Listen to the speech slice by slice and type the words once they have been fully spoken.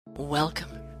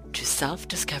Welcome to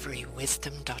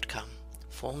selfdiscoverywisdom.com,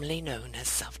 formerly known as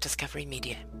Self-Discovery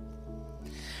Media.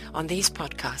 On these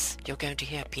podcasts, you're going to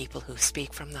hear people who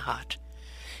speak from the heart.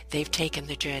 They've taken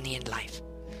the journey in life.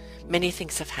 Many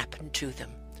things have happened to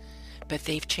them, but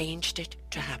they've changed it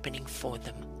to happening for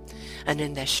them. And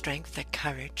in their strength, their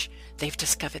courage, they've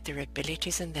discovered their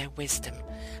abilities and their wisdom,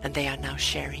 and they are now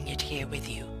sharing it here with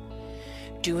you.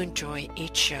 Do enjoy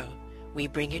each show. We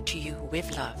bring it to you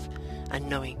with love and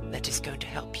knowing that it's going to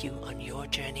help you on your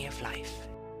journey of life.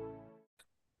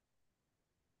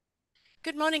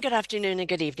 Good morning, good afternoon, and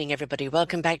good evening, everybody.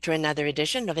 Welcome back to another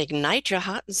edition of Ignite Your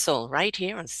Heart and Soul right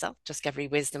here on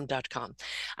selfdiscoverywisdom.com.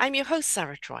 I'm your host,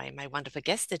 Sarah Troy. My wonderful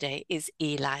guest today is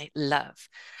Eli Love.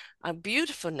 A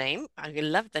beautiful name. I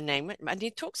love the name. And he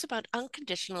talks about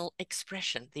unconditional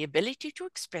expression, the ability to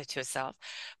express yourself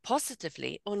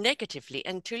positively or negatively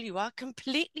until you are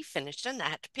completely finished and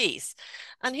at peace.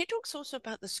 And he talks also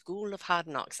about the school of hard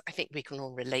knocks. I think we can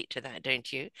all relate to that,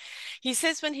 don't you? He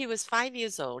says when he was 5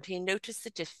 years old, he noticed the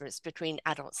difference between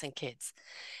adults and kids.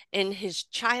 In his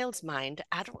child's mind,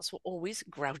 adults were always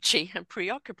grouchy and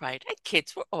preoccupied, and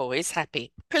kids were always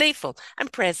happy, playful,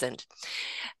 and present.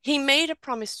 He made a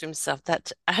promise to himself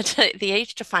that at the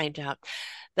age to find out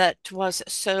that was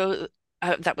so.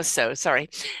 Sorry.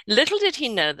 Little did he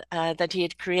know that he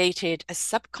had created a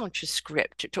subconscious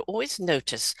script to always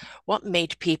notice what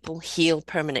made people heal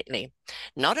permanently.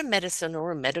 Not a medicine or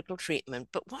a medical treatment,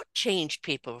 but what changed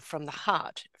people from the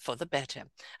heart for the better.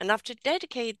 And after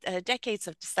decades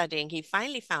of studying, he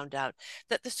finally found out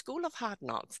that the school of hard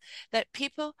knocks, that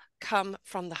people come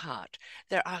from the heart.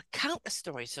 There are countless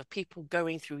stories of people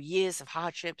going through years of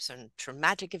hardships and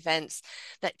traumatic events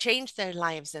that changed their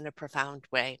lives in a profound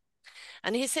way.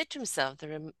 And he said to himself,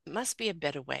 there must be a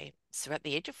better way. So at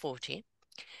the age of 40,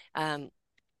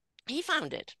 he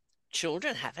found it.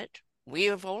 Children have it. We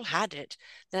have all had it.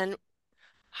 Then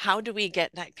how do we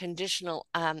get that conditional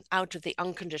out of the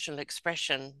unconditional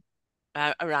expression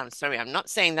around? Sorry, I'm not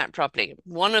saying that properly.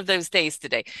 One of those days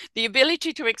today. The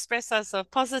ability to express ourselves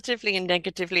positively and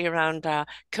negatively around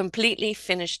completely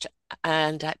finished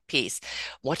and at peace.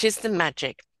 What is the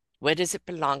magic? Where does it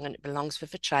belong? And it belongs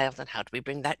with a child. And how do we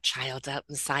bring that child out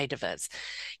inside of us?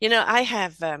 You know, I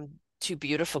have two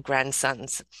beautiful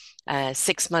grandsons,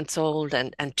 6 months old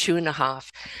and 2.5.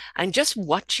 And just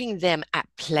watching them at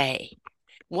play,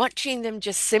 watching them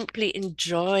just simply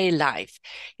enjoy life,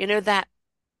 you know, that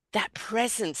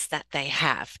presence that they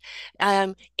have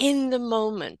in the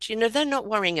moment. You know, they're not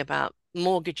worrying about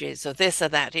mortgages or this or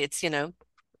that. It's, you know,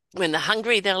 when they're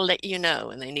hungry, they'll let you know.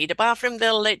 When they need a bathroom,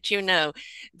 they'll let you know.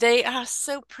 They are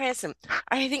so present.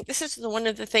 I think this is one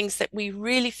of the things that we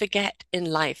really forget in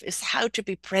life is how to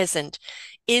be present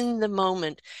in the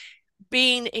moment,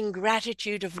 being in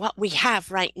gratitude of what we have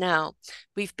right now.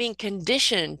 We've been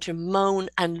conditioned to moan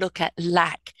and look at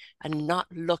lack and not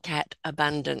look at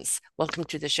abundance. Welcome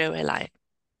to the show, Eli.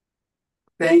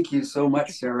 Thank you so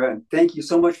much, Sarah. And thank you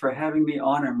so much for having me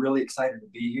on. I'm really excited to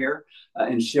be here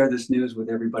and share this news with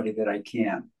everybody that I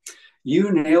can.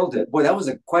 You nailed it. Boy, that was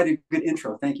quite a good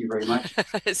intro. Thank you very much.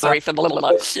 Sorry for the little.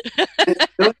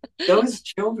 Those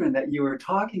children that you were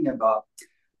talking about,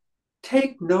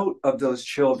 take note of those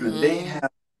children. They have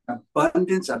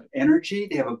abundance of energy.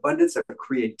 They have abundance of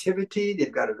creativity.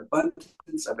 They've got an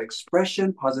abundance of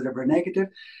expression, positive or negative,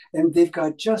 and they've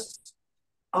got just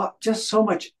so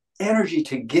much energy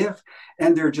to give,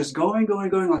 and they're just going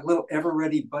like little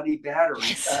ever-ready buddy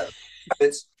batteries.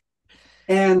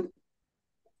 And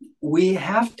we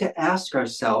have to ask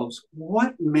ourselves,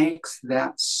 what makes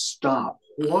that stop?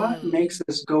 What makes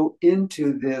us go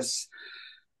into this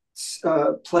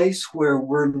place where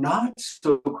we're not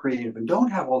so creative and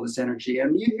don't have all this energy?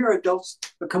 And you hear adults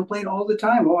complain all the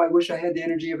time, oh, I wish I had the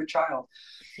energy of a child.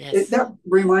 Yes. That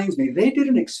reminds me, they did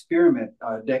an experiment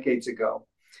decades ago,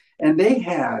 and they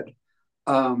had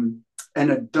an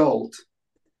adult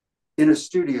in a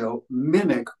studio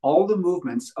mimic all the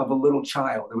movements of a little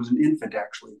child. It was an infant,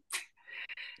 actually.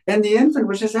 And the infant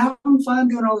was just having fun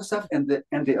doing all this stuff, and the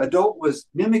adult was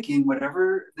mimicking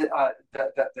whatever that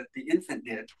the infant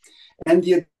did. And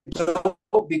the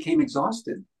adult became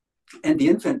exhausted, and the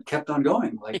infant kept on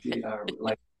going like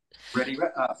ready,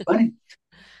 funny.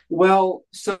 Well,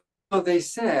 so they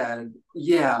said,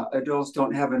 yeah, adults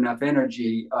don't have enough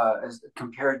energy as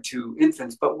compared to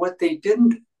infants. But what they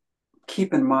didn't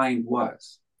keep in mind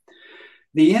was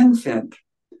the infant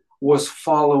was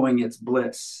following its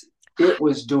bliss. It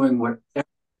was doing what it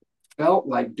felt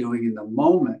like doing in the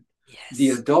moment. Yes.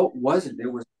 The adult wasn't.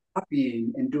 It was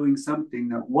copying and doing something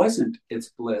that wasn't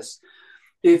its bliss.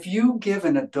 If you give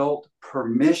an adult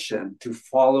permission to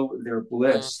follow their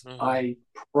bliss, Hmm. I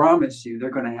promise you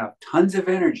they're going to have tons of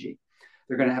energy.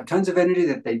 They're going to have tons of energy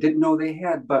that they didn't know they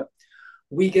had. But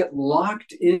we get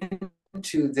locked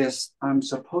into this I'm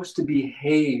supposed to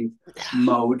behave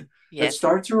mode that Yes.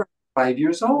 starts around 5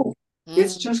 years old.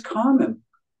 It's Mm. just common.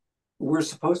 We're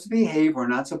supposed to behave. We're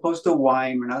not supposed to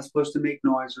whine. We're not supposed to make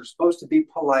noise. We're supposed to be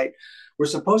polite. We're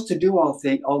supposed to do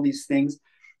all these things.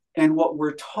 And what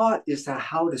we're taught is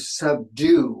how to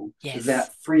subdue Yes.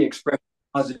 that free expression,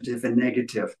 positive and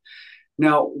negative.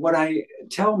 Now, what I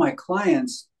tell my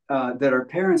clients that are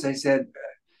parents, I said,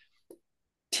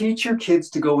 teach your kids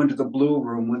to go into the blue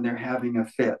room when they're having a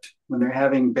fit, when they're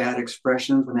having bad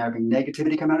expressions, when they're having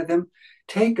negativity come out of them.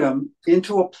 Take them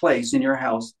into a place in your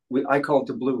house. I call it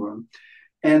the blue room.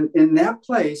 And in that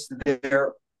place,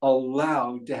 they're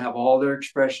allowed to have all their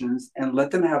expressions and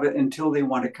let them have it until they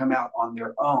want to come out on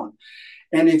their own.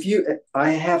 And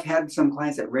I have had some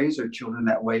clients that raise their children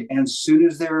that way. And as soon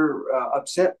as they're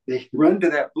upset, they run to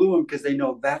that blue room because they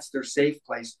know that's their safe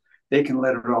place. They can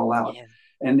let it all out Yeah.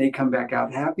 and they come back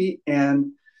out happy.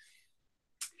 And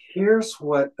here's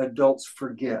what adults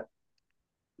forget: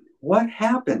 what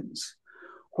happens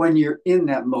when you're in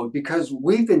that mode? Because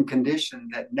we've been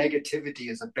conditioned that negativity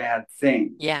is a bad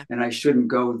thing Yeah. and I shouldn't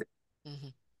go there. Hmm.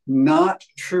 Not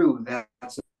true.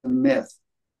 That's a myth.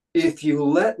 If you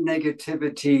let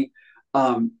negativity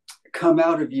um, come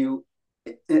out of you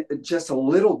just a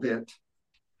little bit,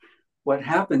 what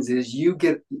happens is you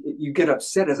get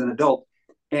upset as an adult,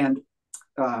 and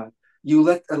uh, you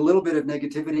let a little bit of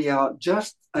negativity out,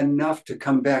 just enough to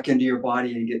come back into your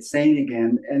body and get sane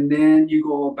again, and then you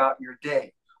go about your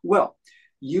day. Well,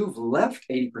 you've left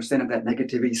 80% of that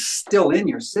negativity still in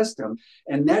your system,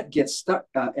 and that gets stuck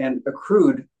and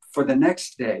accrued for the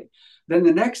next day. Then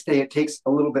the next day, it takes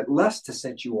a little bit less to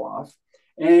set you off,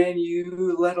 and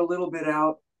you let a little bit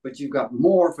out, but you've got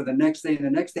more for the next day and the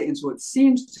next day. And so it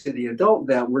seems to the adult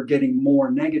that we're getting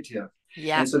more negative.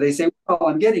 Yeah. And so they say, well,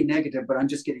 I'm getting negative, but I'm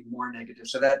just getting more negative.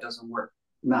 So that doesn't work.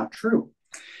 Not true.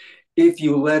 If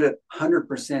you let it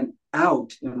 100%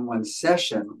 out in one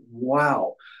session,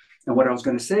 wow. And what I was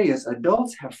going to say is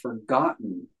adults have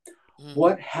forgotten Hmm.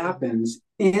 what happens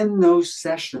in those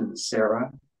sessions,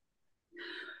 Sarah.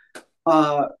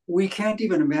 We can't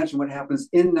even imagine what happens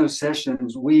in those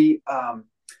sessions. We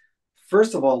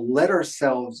first of all, let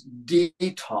ourselves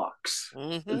detox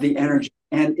Hmm. the energy.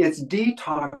 And it's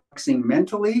detoxing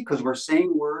mentally because we're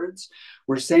saying words,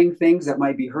 we're saying things that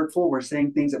might be hurtful, we're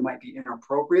saying things that might be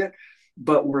inappropriate,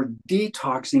 but we're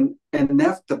detoxing. And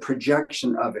that's the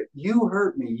projection of it. You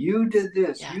hurt me. You did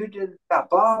this. Yeah. You did that.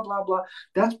 Blah, blah, blah.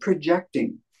 That's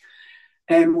projecting.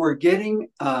 And we're getting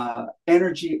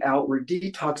energy out. We're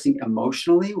detoxing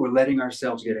emotionally. We're letting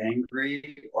ourselves get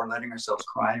angry or letting ourselves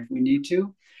cry if we need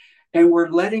to, and we're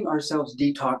letting ourselves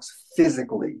detox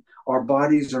physically. Our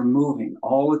bodies are moving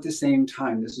all at the same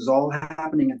time. This is all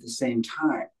happening at the same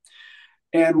time.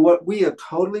 And what we have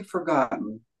totally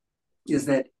forgotten is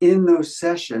that in those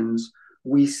sessions,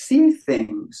 we see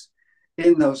things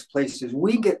in those places.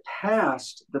 We get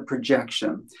past the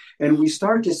projection and we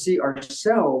start to see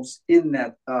ourselves in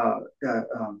that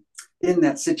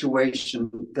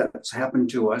situation that's happened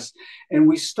to us. And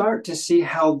we start to see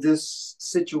how this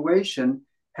situation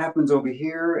happens over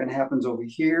here and happens over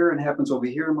here and happens over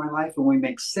here in my life. And we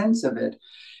make sense of it.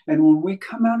 And when we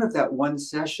come out of that one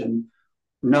session,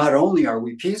 not only are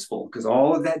we peaceful because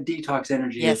all of that detox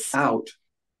energy is Yes. out,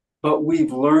 but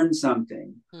we've learned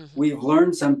something. Hmm. We've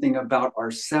learned something about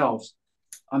ourselves.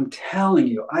 I'm telling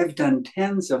you, I've done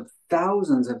tens of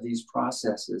thousands of these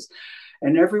processes,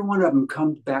 and every one of them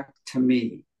comes back to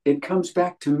me. It comes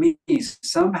back to me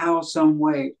somehow, some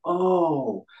way.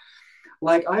 Oh,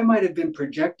 like I might have been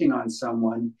projecting on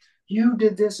someone. You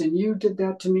did this and you did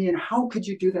that to me, and how could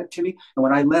you do that to me? And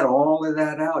when I let all of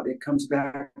that out, it comes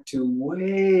back to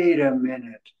wait a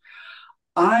minute.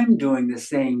 I'm doing the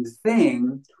same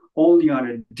thing, only on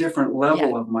a different Yeah.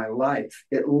 level of my life.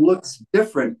 It looks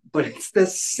different, but it's the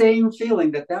same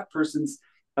feeling that that person's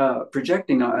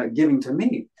projecting, giving to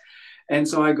me. And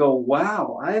so I go,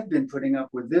 wow, I've been putting up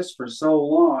with this for so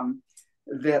long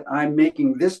that I'm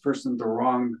making this person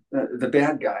the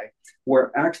bad guy,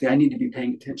 where actually I need to be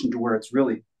paying attention to where it's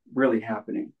really, really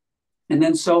happening. And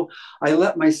then so I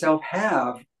let myself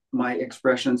have my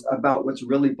expressions about what's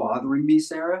really bothering me,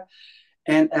 Sarah.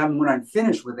 And when I'm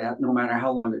finished with that, no matter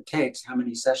how long it takes, how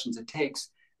many sessions it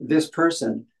takes, this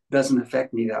person doesn't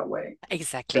affect me that way.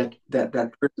 Exactly. That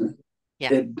person,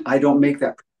 Yeah. I don't make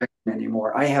that projection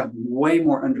anymore. I have way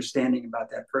more understanding about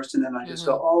that person, and I just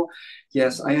go, Hmm. oh,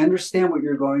 yes, I understand what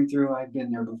you're going through. I've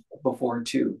been there before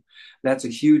too. That's a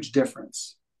huge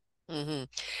difference. Hmm.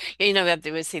 You know,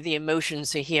 they would say the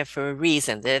emotions are here for a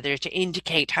reason. They're there to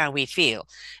indicate how we feel.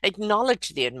 Acknowledge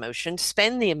the emotion,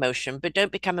 spend the emotion, but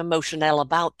don't become emotional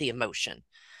about the emotion.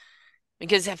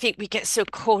 Because I think we get so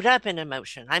caught up in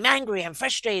emotion. I'm angry, I'm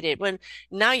frustrated. When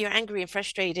now you're angry and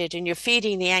frustrated and you're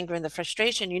feeding the anger and the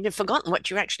frustration, you've forgotten what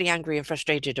you're actually angry and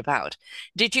frustrated about.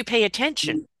 Did you pay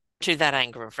attention to that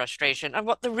anger and frustration and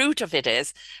what the root of it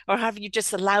is? Or have you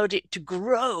just allowed it to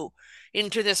grow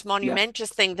into this Yeah,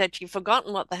 monumentous thing that you've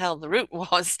forgotten what the hell the root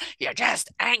was? You're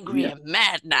just angry yeah, and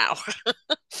mad now.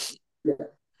 yeah.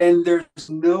 And there's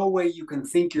no way you can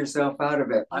think yourself out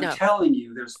of it. I'm No. telling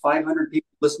you, there's 500 people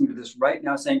listening to this right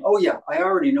now saying, "Oh yeah, I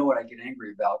already know what I get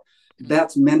angry about." Mhm.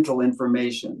 That's mental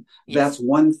information. That's Yes.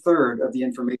 1/3 of the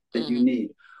information that you Hmm.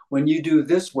 need. When you do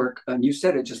this work, and you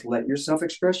said it, just let yourself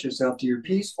express yourself to your Hmm.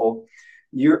 peaceful.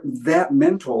 Your that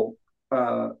mental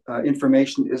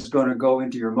information is going to go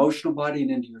into your emotional body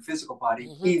and into your physical body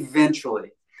Hmm.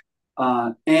 eventually.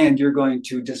 And you're going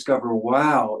to discover,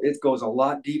 wow, it goes a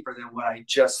lot deeper than what I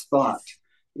just thought, Yes.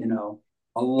 you know,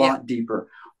 a Yeah. lot deeper.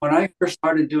 When I first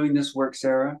started doing this work,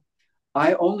 Sarah,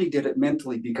 I only did it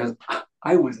mentally because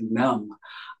I was numb.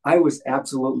 I was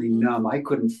absolutely Hmm. numb. I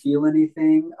couldn't feel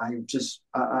anything.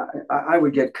 I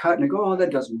would get cut and I go, oh,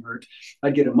 that doesn't hurt.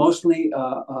 I'd get emotionally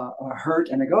hurt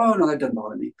and I go, oh, no, that doesn't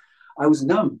bother me. I was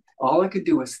numb. All I could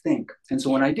do was think. And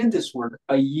so when Yeah. I did this work,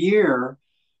 a year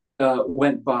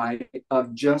went by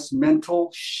of just mental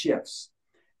shifts.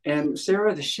 And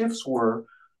Sarah, the shifts were,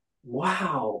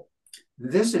 wow,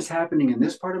 this is happening in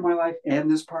this part of my life and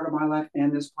this part of my life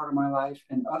and this part of my life.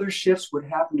 And other shifts would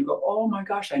happen to go, oh my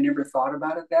gosh, I never thought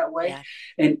about it that way. Yeah.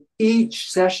 And each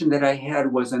session that I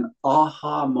had was an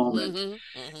aha moment. Hmm.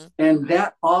 Hmm. And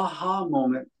that aha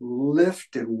moment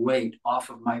lifted weight off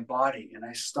of my body. And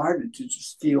I started to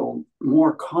just feel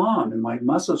more calm and my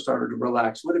muscles started to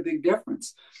relax. What a big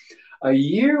difference. A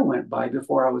year went by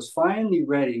before I was finally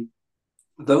ready.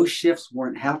 Those shifts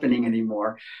weren't happening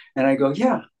anymore. And I go,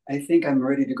 yeah, I think I'm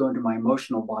ready to go into my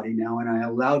emotional body now. And I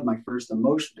allowed my first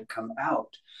emotion to come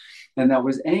out, and that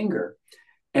was anger.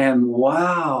 And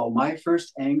wow, my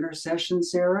first anger session,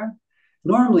 Sarah,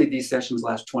 normally these sessions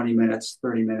last 20 minutes,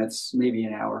 30 minutes, maybe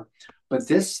an hour. But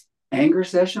this anger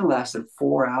session lasted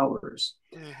 4 hours.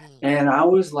 Hmm. And I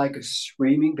was like a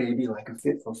screaming baby, like a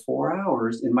fit for 4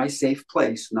 hours in my safe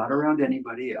place, not around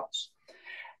anybody else.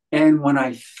 And when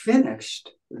I finished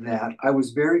that, I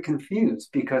was very confused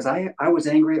because I was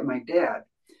angry at my dad.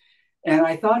 And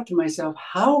I thought to myself,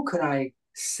 how could I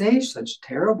say such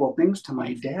terrible things to my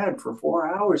Yes. dad for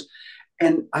 4 hours?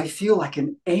 And I feel like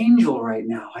an angel right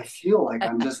now. I feel like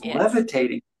I'm just Yes.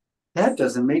 levitating. That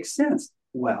doesn't make sense.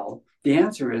 Well, the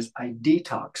answer is I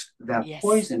detoxed. That Yes.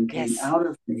 poison came Yes. out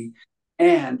of me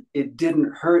and it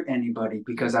didn't hurt anybody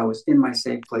because I was in my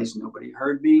safe place. Nobody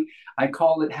heard me. I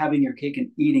call it having your cake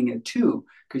and eating it too,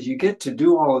 because you get to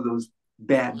do all of those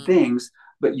bad Hmm. things,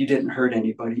 but you didn't hurt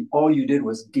anybody. All you did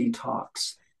was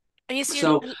detox. And you see,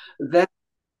 So that,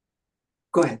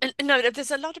 go ahead. and no,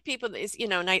 there's a lot of people that is,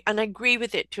 and I agree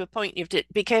with it to a point. You have to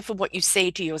be careful what you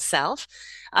say to yourself,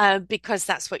 because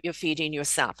that's what you're feeding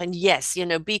yourself. And yes,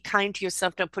 be kind to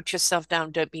yourself. Don't put yourself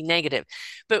down. Don't be negative.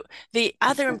 But the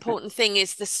other important thing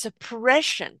is the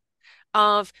suppression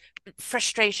of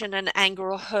frustration and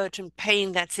anger or hurt and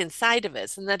pain that's inside of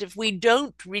us. And that if we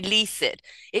don't release it,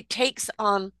 it takes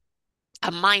on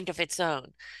a mind of its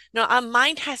own. Now, our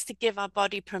mind has to give our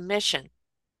body permission.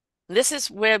 This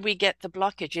is where we get the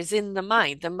blockage, is in the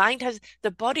mind.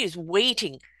 The body is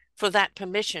waiting for that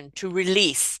permission to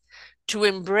release, to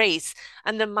embrace.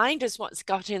 And the mind is what's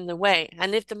got in the way.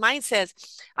 And if the mind says,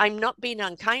 I'm not being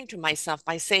unkind to myself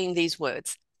by saying these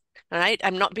words, all right,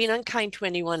 I'm not being unkind to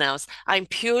anyone else. I'm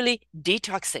purely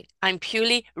detoxing. I'm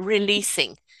purely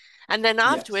releasing. And then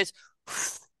Yes. afterwards,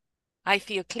 I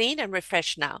feel clean and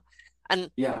refreshed now.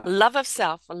 And Yeah. love of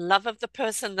self, love of the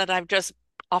person that I've just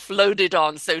offloaded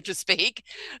on, so to speak,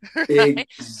 right?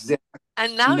 Exactly.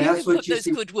 And now And you can that's what put you those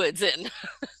see. good words in.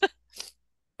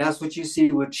 That's what you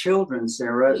see with children,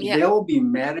 Sarah. Yeah. They'll be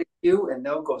mad at you and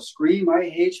they'll go scream, I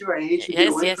hate you, I hate you, get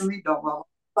Yes, away from yes. me, blah, blah,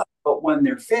 blah. But when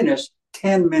they're finished,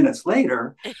 10 minutes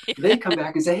later, they come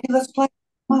back and say, hey, let's play.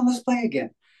 Come on, let's play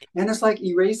again. And it's like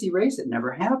erase, erase. It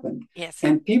never happened. Yes.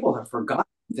 And people have forgotten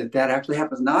that that actually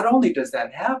happens. Not only does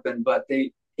that happen, but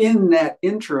in that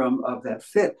interim of that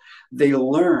fit, they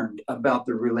learned about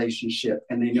the relationship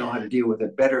and they know how Yeah. to deal with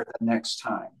it better the next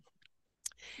time.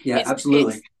 Yeah, It's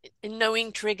absolutely.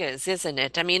 knowing triggers, isn't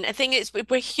it? I mean, I think it's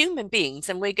we're human beings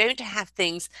and we're going to have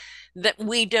things that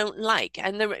we don't like.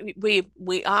 And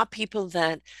we are people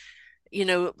that, you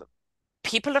know,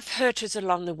 people have hurt us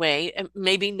along the way,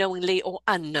 maybe knowingly or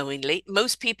unknowingly.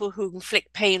 Most people who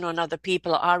inflict pain on other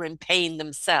people are in pain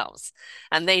themselves,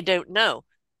 and they don't know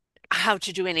how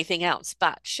to do anything else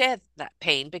but share that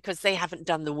pain because they haven't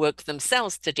done the work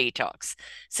themselves to detox.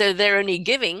 So they're only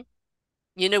giving,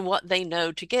 what they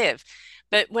know to give.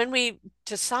 But when we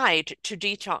decide to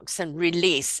detox and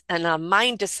release, and our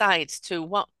mind decides to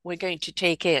what we're going to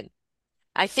take in,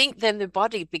 I think then the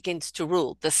body begins to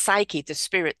rule, the psyche, the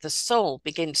spirit, the soul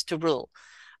begins to rule.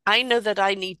 I know that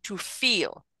I need to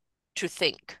feel to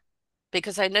think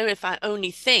because I know if I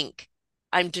only think,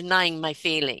 I'm denying my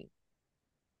feeling.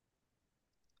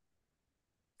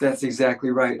 That's exactly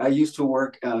right. I used to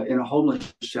work in a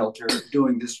homeless shelter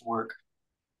doing this work.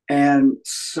 And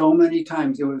so many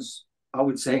times it was, I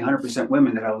would say, 100%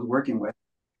 women that I was working with.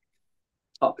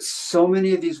 So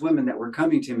many of these women that were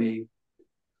coming to me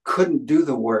couldn't do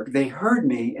the work. They heard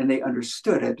me and they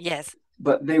understood it, Yes.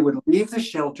 but they would leave the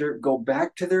shelter, go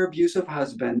back to their abusive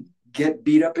husband, get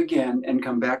beat up again, and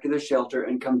come back to the shelter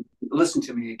and come listen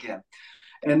to me again.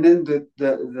 And then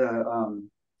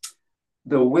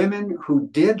the women who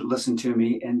did listen to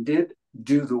me and did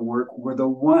do the work were the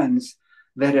ones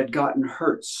that had gotten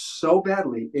hurt so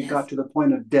badly it got Yes. to the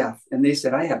point of death, and they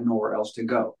said, I have nowhere else to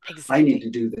go. I need Exactly. to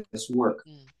do this work.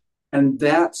 Mm. And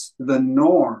that's the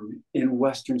norm in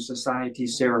Western society, Mm.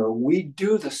 Sarah. We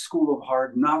do the school of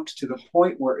hard knocks to the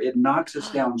point where it knocks us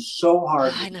down so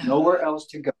hard I with know. nowhere else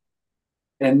to go.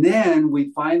 And then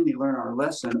we finally learn our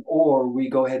lesson, or we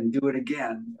go ahead and do it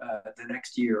again the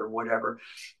next year or whatever.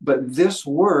 But this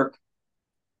work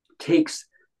takes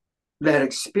that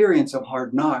experience of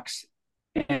hard knocks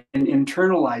and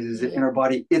internalizes it Hmm. in our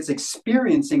body. It's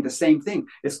experiencing the same thing.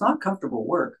 It's not comfortable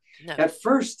work. No. At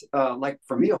first, like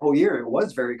for me, a whole year, it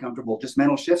was very comfortable. Just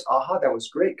mental shifts. Aha, that was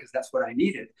great because that's what I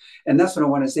needed. And that's what I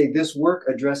want to say. This work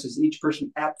addresses each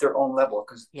person at their own level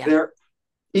because Yeah. they're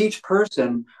each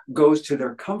person goes to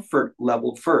their comfort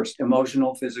level first,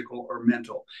 emotional, physical, or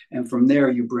mental. And from there,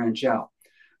 you branch out.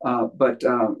 But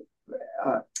uh,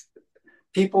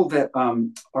 people that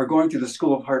are going through the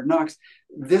school of hard knocks,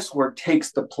 this work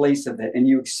takes the place of it, and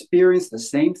you experience the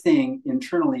same thing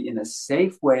internally in a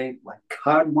safe way, like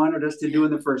God wanted us to do Yeah.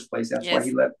 in the first place. That's why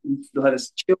He Yes. let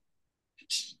us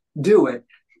do it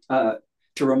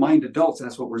to remind adults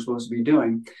that's what we're supposed to be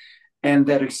doing, and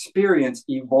that experience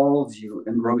evolves you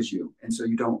and grows you, and so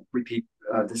you don't repeat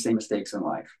the same mistakes in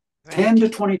life. 10 Right. to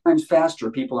 20 times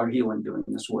faster people are healing doing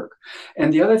this work.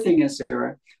 And the other thing is,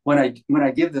 Sarah, when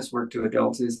I give this work to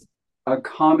adults, is a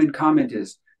common comment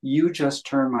is, you just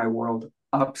turn my world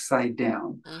upside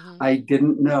down. Hmm. I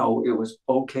didn't know it was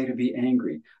okay to be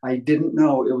angry. I didn't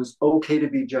know it was okay to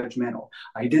be judgmental.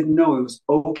 I didn't know it was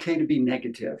okay to be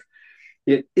negative.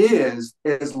 It is,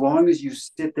 as long as you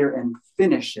sit there and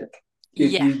finish it.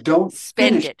 If Yeah. you don't Spend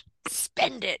finish it.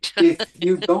 Spend it. if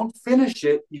you don't finish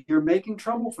it, you're making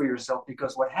trouble for yourself,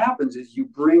 because what happens is you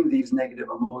bring these negative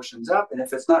emotions up, and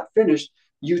if it's not finished,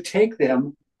 you take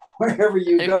them wherever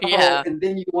you go, Yeah. and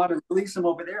then you want to release them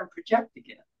over there and project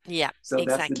again. Yeah. So that's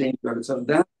the Exactly. danger of it. So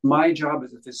that's my job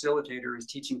as a facilitator, is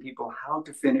teaching people how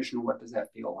to finish and what does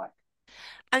that feel like.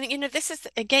 And this is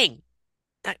again,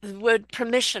 the word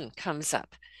permission comes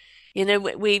up.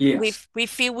 Yes, We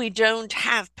feel we don't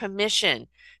have permission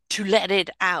to let it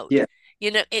out. yes,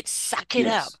 It's suck it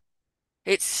up. yes,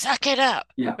 It's suck it up,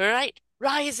 yeah, all right?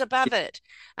 Rise above it.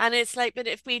 And it's like, but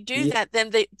if we do yeah. that,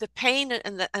 then the pain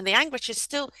and the anguish is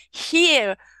still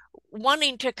here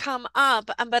wanting to come up.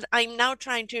 But I'm now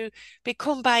trying to be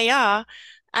kumbaya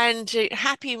and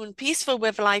happy and peaceful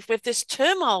with life with this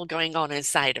turmoil going on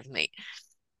inside of me.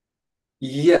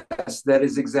 Yes, that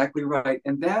is exactly right.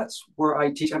 And that's where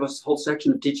I teach. I have a whole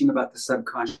section of teaching about the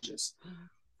subconscious. Mhm.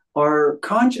 Our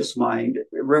conscious mind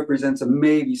represents a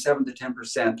maybe 7 to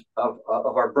 10% of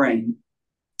our brain.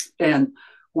 And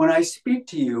when I speak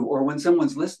to you, or when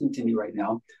someone's listening to me right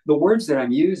now, the words that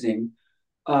I'm using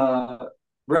uh,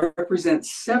 represent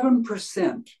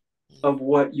 7% Mhm. of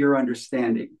what you're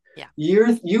understanding. Yeah.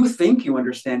 You think you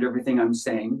understand everything I'm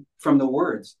saying from the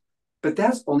words, but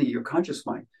that's only your conscious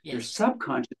mind. Your Yes.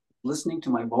 subconscious listening to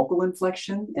my vocal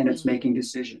inflection, and it's Hmm. making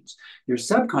decisions. Your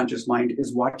subconscious mind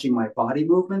is watching my body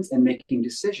movements and making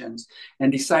decisions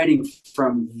and deciding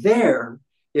from there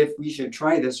if we should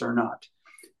try this or not.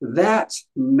 That's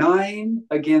 9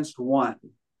 against 1.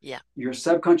 Yeah. Your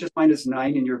subconscious mind is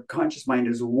 9 and your conscious mind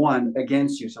is 1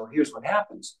 against you. So here's what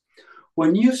happens.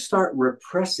 When you start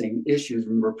repressing issues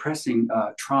and repressing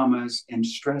traumas and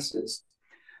stresses,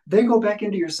 they go back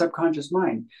into your subconscious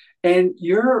mind. And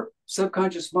your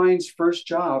subconscious mind's first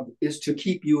job is to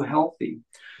keep you healthy.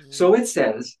 So Hmm. it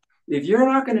says, if you're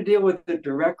not going to deal with it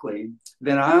directly,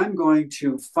 then I'm going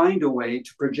to find a way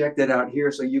to project it out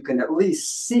here so you can at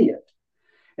least see it.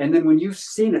 And then when you've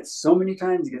seen it so many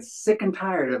times, you get sick and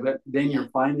tired of it, then Yeah. you're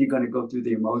finally going to go through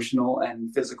the emotional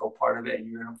and physical part of it, and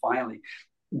you're going to finally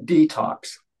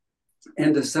detox.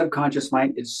 And the subconscious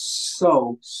mind is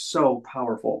so, so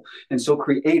powerful and so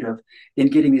creative in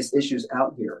getting these issues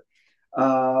out here.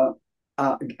 Uh,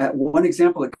 One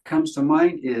example that comes to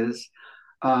mind is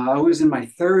I was in my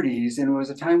 30s, and it was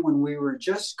a time when we were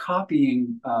just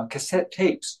copying cassette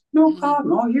tapes. No Hmm.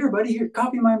 problem. Oh, here, buddy, here,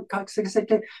 copy my cassette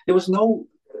tape. There was no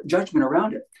judgment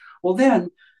around it. Well, then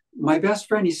my best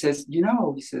friend, he says,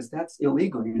 that's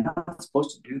illegal. You're not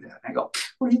supposed to do that. I go,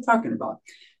 what are you talking about?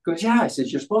 He goes, yeah. I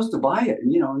says, you're supposed to buy it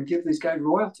and give these guys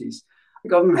royalties. I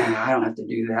go, man, I don't have to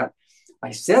do that. I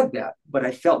said that, but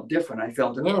I felt different. I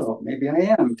felt, Yes. oh, maybe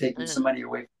I am taking some money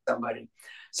away from somebody.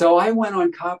 So I went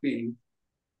on copying,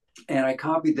 and I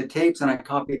copied the tapes and I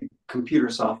copied computer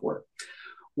software.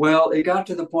 Well, it got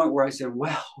to the point where I said,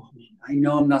 well, I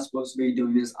know I'm not supposed to be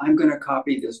doing this. I'm going to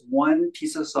copy this one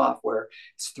piece of software.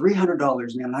 It's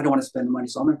 $300, man. I don't want to spend the money.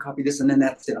 So I'm going to copy this, and then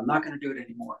that's it. I'm not going to do it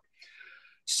anymore.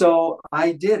 So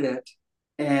I did it,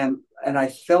 and I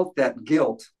felt that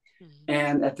guilt. Mm-hmm.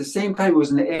 And at the same time, it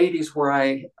was in the 80s where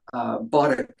I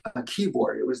bought a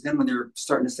keyboard. It was then when they were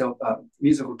starting to sell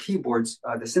musical keyboards,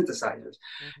 the synthesizers.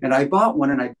 Mm-hmm. And I bought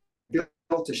one, and I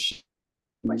built a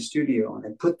in my studio, and I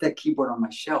put that keyboard on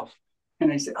my shelf.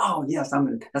 And I said, oh, yes,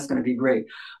 that's going to be great.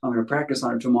 I'm going to practice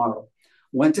on it tomorrow.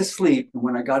 Went to sleep. And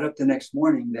when I got up the next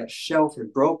morning, that shelf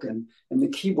had broken and the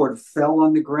keyboard fell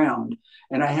on the ground.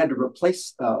 And I had to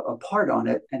replace a part on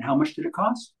it. And how much did it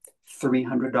cost?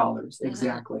 $300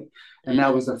 exactly. And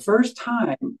that was the first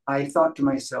time I thought to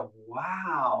myself,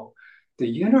 wow, the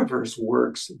universe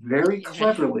works very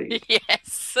cleverly.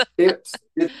 Yes. It's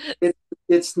it, it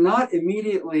it's not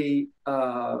immediately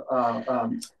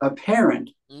apparent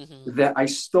Mm-hmm. that I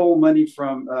stole money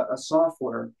from a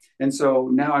software, and so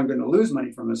now I'm going to lose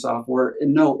money from the software.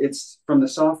 And no, it's from the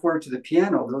software to the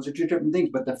piano. Those are two different things.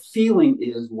 But the feeling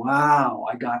is, wow,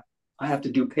 I have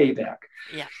to do payback.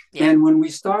 Yeah. Yeah. And when we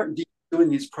start doing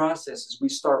these processes, we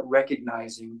start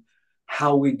recognizing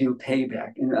how we do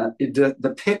payback. And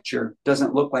the picture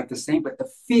doesn't look like the same, but the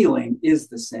feeling is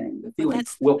the same. The Well, feeling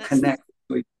will connect.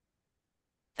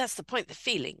 that's the point, the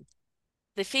feeling.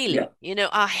 The Yeah, feeling.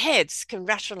 Our heads can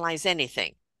rationalize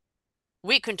anything.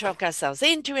 We can talk ourselves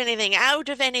into anything, out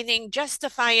of anything,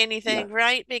 justify yeah, anything,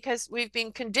 right? Because we've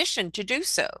been conditioned to do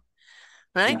so,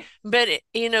 right? yeah, But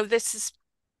this is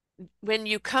when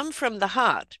you come from the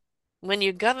heart, when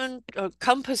you're governed or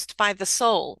compassed by the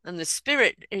soul, and the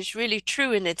spirit is really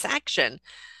true in its action.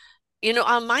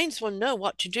 Our minds will know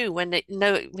what to do when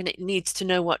it needs to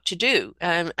know what to do,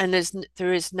 and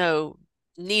there is no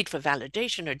need for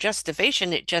validation or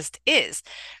justification. It just is,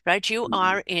 right? You mhm,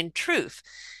 are in truth.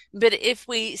 But if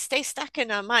we stay stuck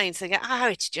in our minds and go, oh,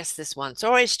 it's just this once,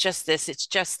 or it's just this, it's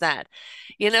just that,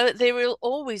 there will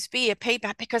always be a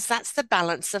payback, because that's the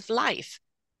balance of life.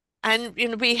 And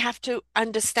we have to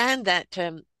understand that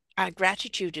our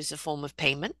gratitude is a form of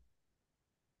payment,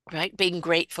 right? Being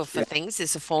grateful for yeah, things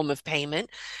is a form of payment.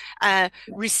 yeah,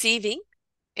 Receiving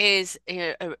is,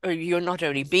 you're not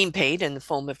only being paid in the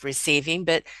form of receiving,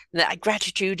 but that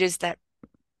gratitude is that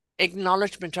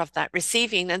acknowledgement of that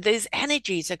receiving. And those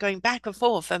energies are going back and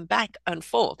forth and back and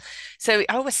forth. So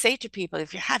I always say to people,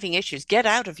 if you're having issues, get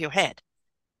out of your head.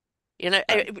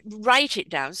 right, Write it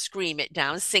down, scream it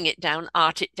down, sing it down,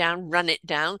 art it down, run it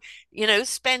down,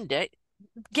 spend it,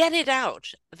 get it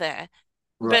out there.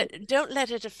 right, But don't let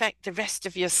it affect the rest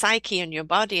of your psyche and your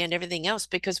body and everything else,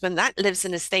 because when that lives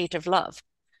in a state of love,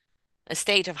 a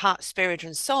state of heart, spirit,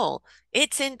 and soul,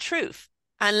 it's in truth.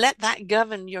 And let that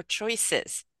govern your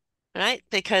choices, right?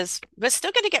 Because we're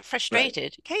still going to get right,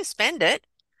 frustrated. Okay, spend it,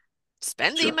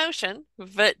 spend the sure, emotion,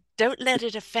 but don't let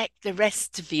it affect the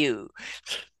rest of you.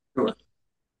 sure.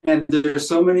 And there's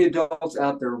so many adults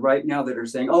out there right now that are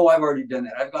saying, oh, I've already done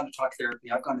that. I've gone to talk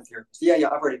therapy. I've gone to therapist. Yeah, yeah,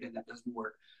 I've already done that. It doesn't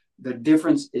work. The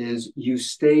difference is you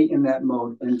stay in that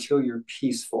mode until you're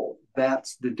peaceful.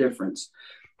 That's the difference.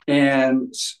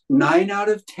 And 9 out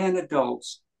of 10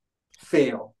 adults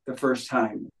fail the first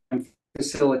time. I'm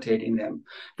facilitating them.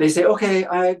 They say, okay,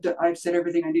 I've said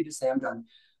everything I need to say. I'm done.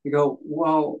 We go,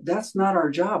 well, that's not our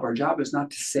job. Our job is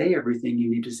not to say everything you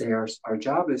need to say. Our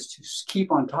job is to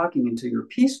keep on talking until you're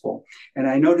peaceful. And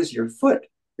I notice your foot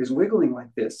is wiggling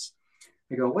like this.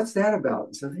 I go, what's that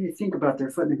about? So they think about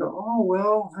their foot and they go, oh,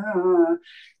 well,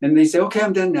 and they say, okay,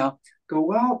 I'm done now. Go,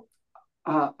 well,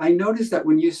 I noticed that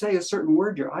when you say a certain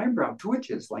word, your eyebrow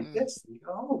twitches like Mm. this. And you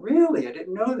go, oh, really? I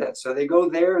didn't know that. So they go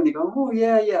there and they go, oh,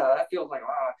 yeah, yeah, that feels like,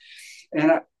 ah.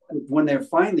 And when they're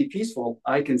finally peaceful,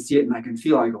 I can see it and I can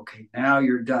feel like, okay, now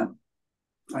you're done.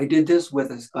 I did this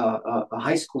with a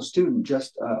high school student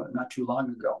just not too long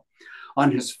ago.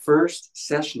 On his first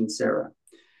session, Sarah,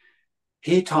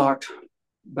 he talked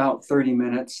about 30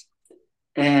 minutes.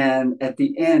 And at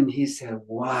the end, he said,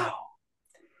 wow.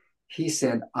 He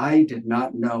said, I did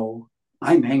not know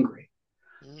I'm angry.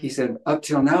 He Mm. said, up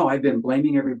till now, I've been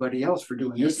blaming everybody else for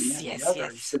doing this and Yes, that and the yes, other.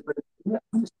 He yes. said, but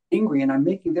I'm just angry and I'm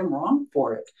making them wrong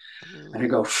for it. And I Mm.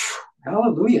 go,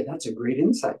 hallelujah, that's a great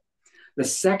insight. The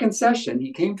second session,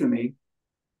 he came to me.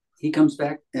 He comes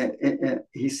back and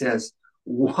he says,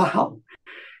 wow.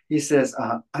 He says,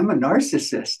 I'm a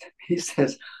narcissist. He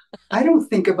says, I don't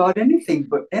think about anything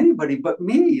but anybody but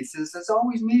me. He says, it's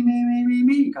always me, me, me, me,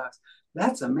 me. He goes,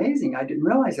 that's amazing. I didn't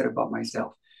realize that about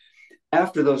myself.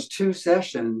 After those two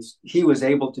sessions, he was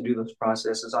able to do those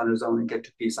processes on his own and get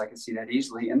to peace. I can see that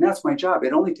easily. And that's my job.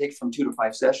 It only takes from 2 to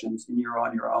 5 sessions and you're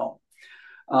on your own.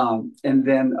 And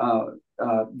then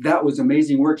that was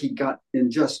amazing work he got in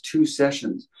just 2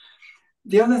 sessions.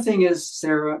 The other thing is,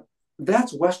 Sarah,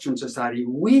 that's Western society.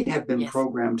 We have been Yes,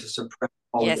 programmed to suppress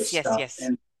all of yes, this yes, stuff yes,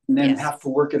 and then yes. have to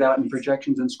work it out in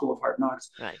projections in School of Hard Knocks.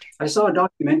 Right. I saw a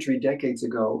documentary decades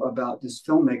ago about this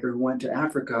filmmaker who went to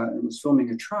Africa and was filming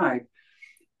a tribe.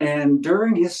 And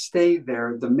during his stay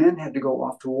there, the men had to go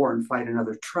off to war and fight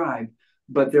another tribe.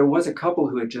 But there was a couple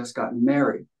who had just gotten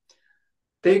married.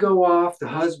 They go off, the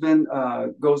husband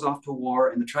goes off to war,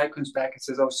 and the tribe comes back and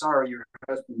says, oh, sorry, your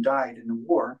husband died in the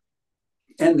war.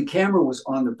 And the camera was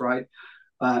on the bride,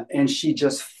 and she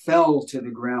just fell to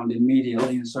the ground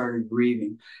immediately and started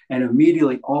grieving. And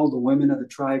immediately, all the women of the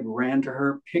tribe ran to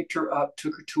her, picked her up,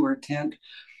 took her to her tent.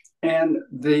 And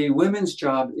the women's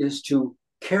job is to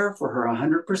care for her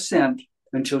 100%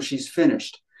 until she's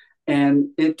finished. And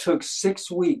it took 6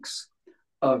 weeks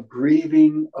of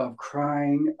grieving, of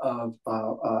crying, of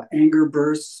anger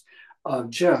bursts, of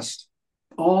just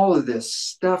all of this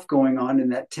stuff going on in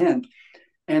that tent.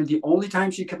 And the only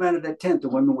time she'd come out of that tent, the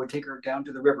women would take her down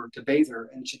to the river to bathe her,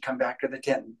 and she'd come back to the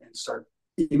tent and start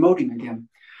emoting again.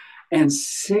 And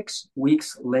 6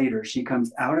 weeks later, she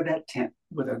comes out of that tent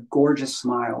with a gorgeous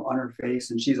smile on her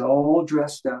face, and she's all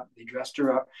dressed up. They dressed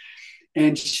her up,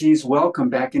 and she's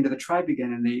welcomed back into the tribe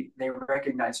again, and they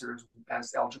recognize her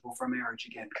as eligible for marriage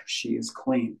again because she is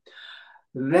clean.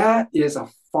 That is a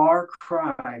far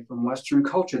cry from Western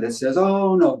culture that says,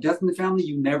 oh, no, death in the family,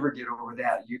 you never get over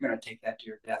that. You're going to take that to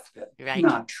your deathbed. Right.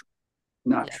 Not true.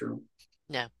 Not No, true.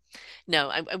 no,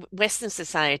 no. Western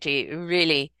society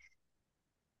really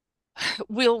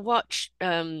we'll watch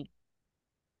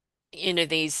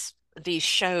these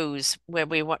shows where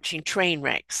we're watching train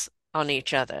wrecks on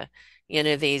each other,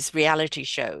 these reality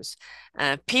shows,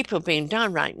 people being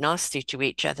downright nasty to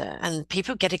each other, and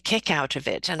people get a kick out of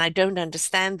it. And I don't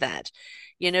understand that.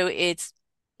 It's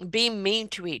being mean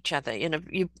to each other.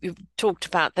 You talked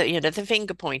about the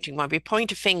finger pointing. When we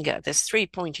point a finger, there's three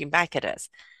pointing back at us.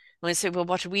 And we say, well,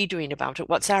 what are we doing about it?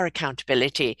 What's our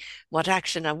accountability? What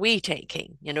action are we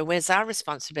taking? Where's our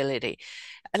responsibility?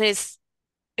 And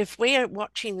if we are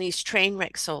watching these train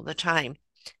wrecks all the time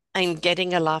and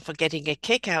getting a laugh or getting a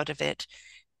kick out of it,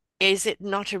 is it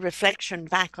not a reflection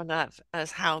back on us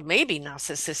as how maybe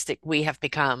narcissistic we have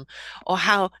become or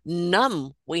how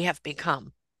numb we have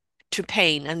become to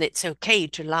pain? And it's okay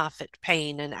to laugh at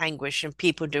pain and anguish and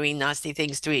people doing nasty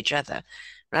things to each other,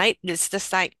 right? It's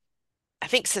just like, I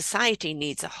think society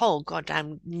needs a whole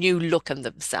goddamn new look in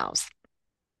themselves.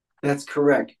 That's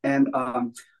correct. And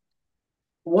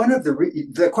one of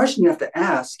the question you have to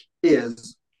ask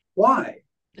is why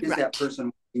is that Right. person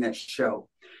watching that show?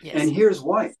 And Yes. here's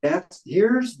why.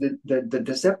 Here's the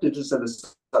deceptiveness of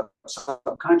the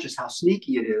subconscious, how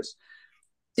sneaky it is.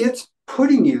 It's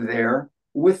putting you there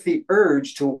with the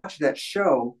urge to watch that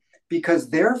show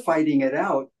because they're fighting it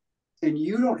out and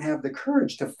you don't have the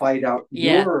courage to fight out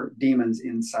Yeah. your demons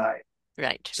inside.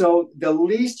 Right. So the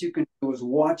least you can do is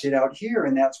watch it out here,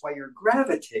 and that's why you're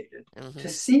gravitated to Hmm.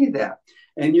 see that.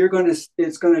 And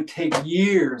it's gonna take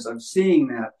years of seeing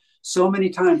that so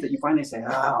many times that you finally say,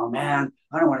 "Oh man,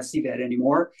 I don't want to see that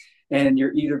anymore." And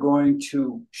you're either going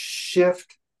to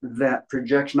shift that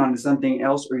projection onto something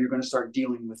else, or you're going to start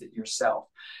dealing with it yourself.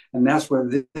 And that's where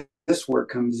this work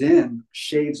comes in,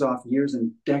 shaves off years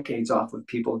and decades off of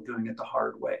people doing it the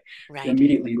hard way. Right.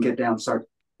 Immediately you can get down and start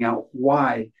out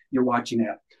why you're watching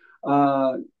that.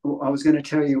 I was going to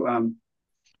tell you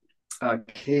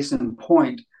case in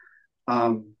point.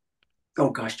 Um,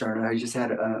 oh gosh darn it! I just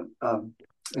had a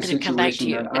And it come back to situation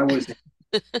you. that I was.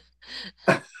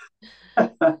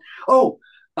 Oh,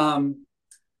 um,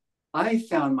 I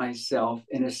found myself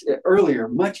in a earlier,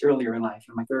 much earlier in life,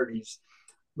 in my 30s,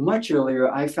 much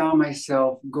earlier, I found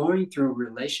myself going through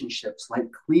relationships like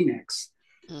Kleenex.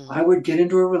 I Mm, would get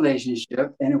into a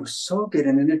relationship and it was so good,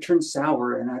 and then it turned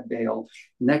sour and I'd bail.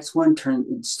 Next one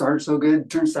turned started so good,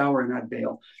 turned sour and I'd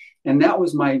bail. And that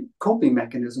was my coping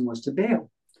mechanism, was to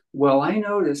bail. Well, I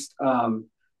noticed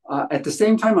at the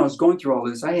same time I was going through all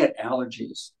this, I had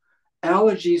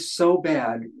allergies so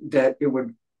bad that it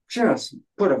would just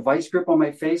put a vice grip on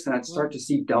my face and I'd start mm, to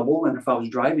see double. And if I was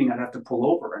driving, I'd have to pull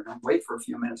over and I'd wait for a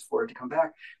few minutes for it to come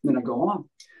back. And then I'd go on.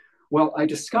 Well, I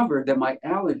discovered that my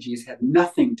allergies had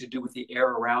nothing to do with the air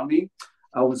around me.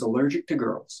 I was allergic to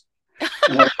girls.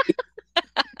 And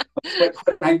what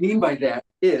I mean by that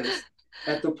is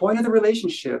at the point of the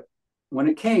relationship, when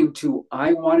it came to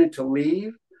I wanted to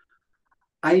leave,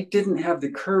 I didn't have the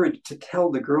courage to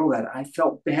tell the girl that. I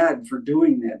felt bad for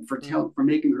doing that, mm. for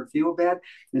making her feel bad.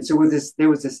 And so with this, there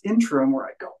was this interim where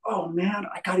I go, oh man,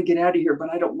 I got to get out of here,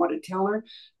 but I don't want to tell her.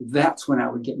 That's when I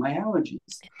would get my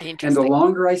allergies. And the Interesting.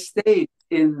 longer I stayed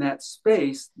in that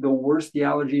space, the worse the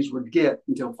allergies would get,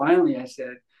 until finally I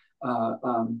said, uh,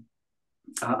 um,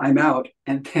 I'm out.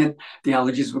 And then the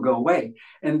allergies would go away.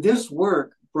 And this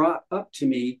work brought up to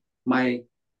me my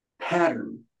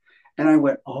pattern. And I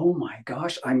went, oh my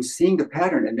gosh, I'm seeing the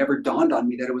pattern. It never dawned on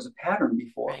me that it was a pattern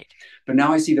before. Right. But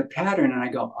now I see the pattern and I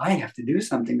go, I have to do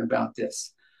something about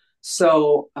this.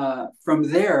 So from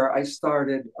there, I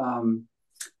started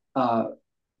uh,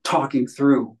 talking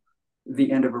through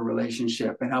the end of a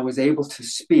relationship. And I was able to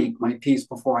speak my piece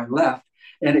before I left.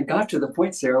 And it got to the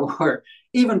point, Sarah, where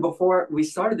even before we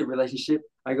started the relationship,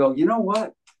 I go, you know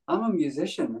what? I'm a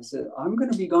musician. I said, I'm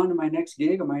going to be gone to my next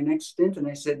gig or my next stint. And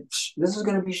I said, this is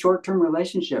going to be short-term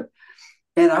relationship.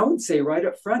 And I would say right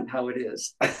up front how it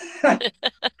is.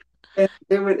 And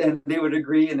they would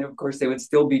agree. And of course, they would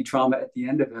still be trauma at the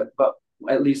end of it. But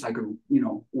at least I could,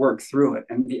 work through it.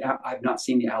 And I've not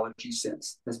seen the allergy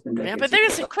since. That's been Yeah, but decades there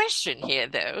is a ago. question here,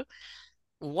 though.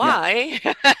 Yeah. Why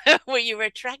were you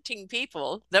attracting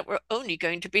people that were only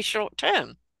going to be short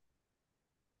term?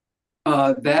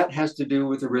 That has to do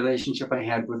with the relationship I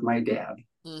had with my dad.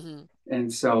 Hmm.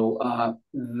 And so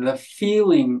the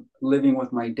feeling living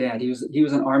with my dad, he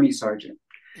was an army sergeant,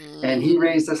 and he Hmm.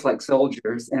 raised us like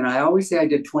soldiers. And I always say I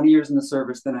did 20 years in the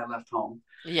service, then I left home.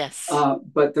 Yes.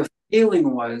 But the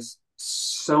feeling was,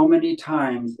 so many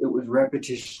times it was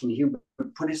repetition. He would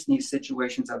put us in these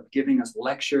situations of giving us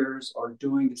lectures or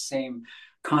doing the same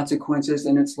consequences.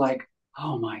 And it's like,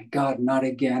 oh my God, not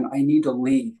again. I need to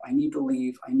leave. I need to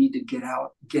leave. I need to get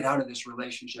out of this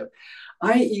relationship.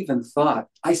 I even thought,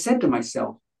 I said to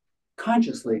myself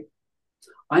consciously,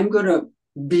 I'm going to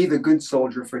be the good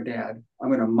soldier for dad. I'm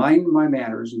going to mind my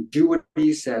manners and do what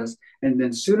he says. And then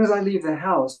as soon as I leave the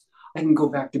house, I can go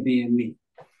back to being me.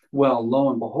 Well, lo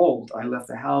and behold, I left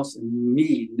the house and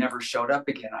me never showed up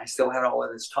again. I still had all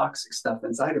of this toxic stuff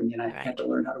inside of me and I had Right. to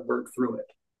learn how to work through it.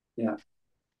 Yeah.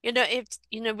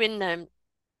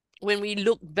 When we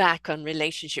look back on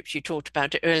relationships, you talked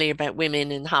about it earlier about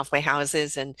women in halfway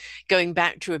houses and going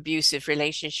back to abusive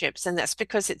relationships. And that's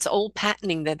because it's all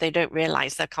patterning that they don't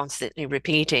realize they're constantly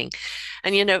repeating.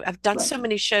 And, I've done Right. so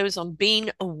many shows on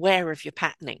being aware of your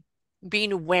patterning,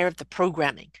 being aware of the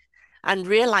programming, and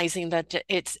realizing that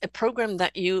it's a program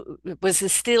that you was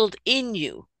instilled in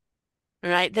you.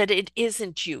 Right, that it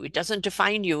isn't you. It doesn't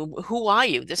define you. Who are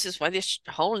you? This is why this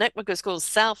whole network is called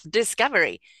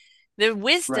self-discovery. The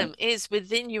Right. wisdom is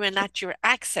within you and at your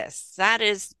access. That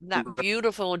is that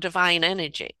beautiful divine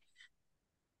energy.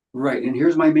 Right. And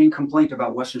here's my main complaint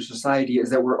about Western society is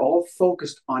that we're all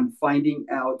focused on finding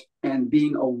out and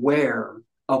being aware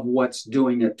of what's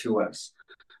doing it to us,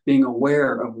 being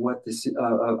aware of what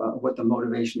the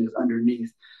motivation is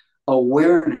underneath.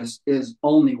 Awareness is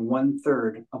only one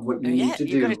third of what you need Yeah, to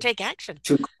you've got to do take action.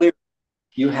 to clear.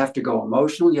 You have to go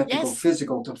emotional, you have to go Yes.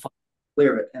 physical to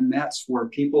clear it. And that's where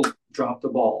people drop the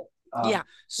ball. Yeah.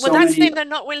 Well, So that's many, them. They're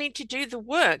not willing to do the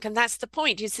work. And that's the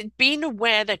point. Is being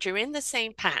aware that you're in the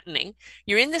same patterning,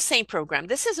 you're in the same program.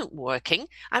 This isn't working.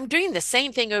 I'm doing the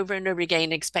same thing over and over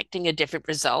again, expecting a different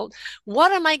result.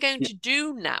 What am I going yeah, to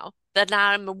do now that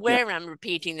I'm yeah, aware I'm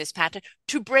repeating this pattern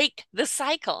to break the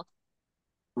cycle?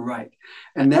 right.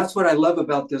 And that's what I love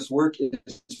about this work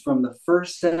is from the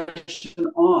first session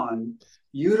on,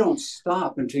 you don't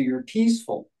stop until you're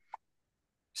peaceful.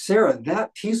 Sarah,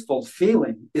 that peaceful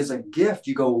feeling is a gift.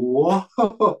 You go,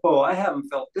 whoa, I haven't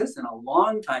felt this in a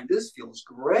long time. This feels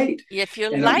great. You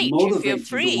feel And it light, you feel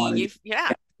motivates you to free. want to do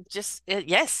Yeah, just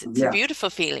yes, it. it's a Yeah. beautiful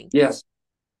feeling. Yes.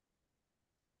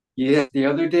 Yeah, the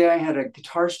other day I had a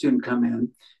guitar student come in,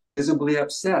 visibly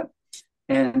upset,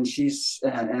 and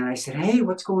I said, "Hey,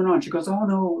 what's going on?" She goes, "Oh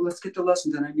no, let's get to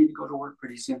lessons, and I need to go to work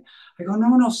pretty soon." I go, "No,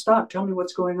 no, stop! Tell me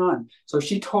what's going on." So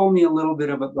she told me a little bit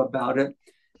about it,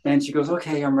 and she goes,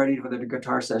 "Okay, I'm ready for the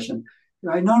guitar session."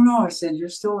 No, no, I said, "You're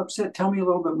still upset. Tell me a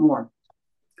little bit more."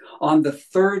 On the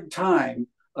third time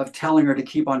of telling her to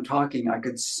keep on talking, I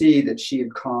could see that she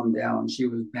had calmed down. She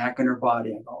was back in her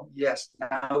body. I go, "Yes,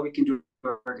 now we can do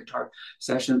our guitar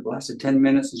session." It lasted 10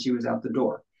 minutes and she was out the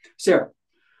door. Sarah,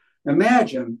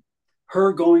 imagine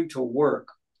her going to work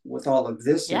with all of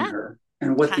this in Yeah. her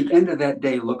and what the end of that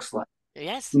day looks like.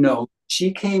 Yes. No,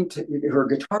 she came to her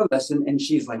guitar lesson and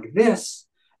she's like this.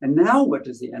 And now, what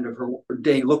does the end of her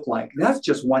day look like? That's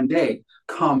just one day. Mm.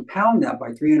 Compound that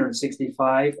by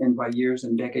 365 and by years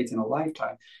and decades in a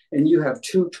lifetime. And you have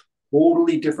two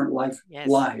totally different Yes.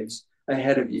 lives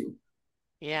ahead of you.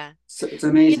 Yeah. So it's You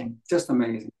know, amazing, just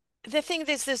amazing. the thing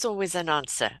is, there's always an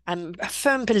answer. I'm a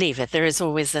firm believer there is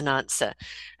always an answer.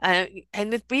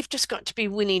 And we've just got to be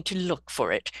willing to look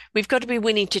for it. We've got to be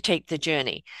willing to take the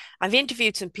journey. I've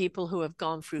interviewed some people who have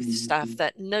gone through stuff Mm-hmm.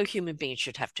 that no human being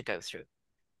should have to go through,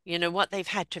 what they've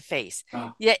had to face.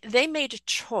 Oh, Yet they made a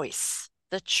choice,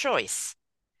 the choice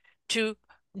to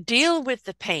deal with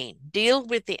the pain, deal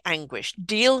with the anguish,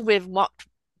 deal with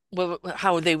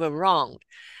how they were wronged,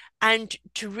 and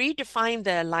to redefine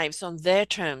their lives on their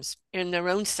terms in their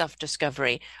own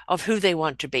self-discovery of who they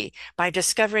want to be by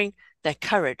discovering their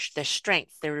courage, their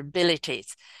strength, their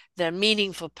abilities, their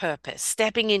meaningful purpose,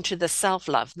 stepping into the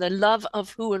self-love, the love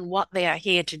of who and what they are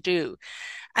here to do.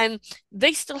 And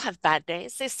they still have bad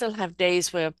days. They still have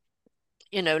days where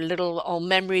little old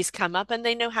memories come up and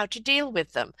they know how to deal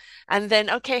with them. And then,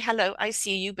 okay, hello, I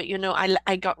see you, but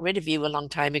I got rid of you a long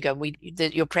time ago.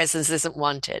 Your presence isn't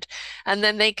wanted. And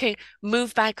then they can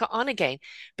move back on again.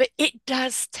 But it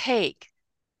does take,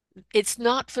 it's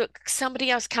not for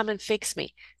somebody else come and fix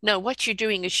me. No, what you're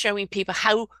doing is showing people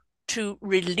how to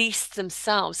release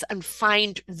themselves and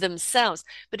find themselves.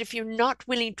 But if you're not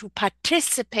willing to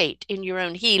participate in your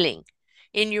own healing,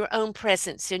 in your own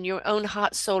presence, in your own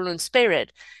heart, soul, and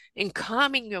spirit, in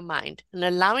calming your mind and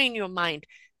allowing your mind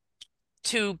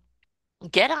to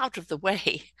get out of the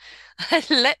way and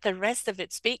let the rest of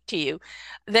it speak to you,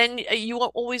 then you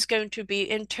are always going to be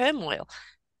in turmoil.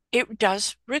 It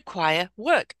does require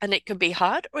work, and it can be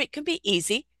hard or it can be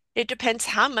easy. It depends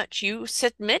how much you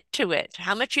submit to it,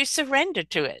 how much you surrender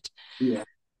to it. yeah,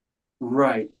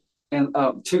 right. And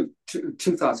two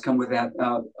thoughts come with that.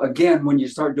 Again, when you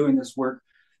start doing this work,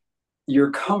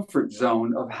 your comfort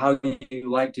zone of how you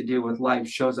like to deal with life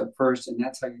shows up first, and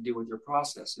that's how you deal with your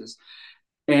processes.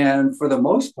 And for the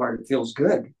most part, it feels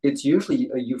good. It's usually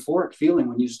a euphoric feeling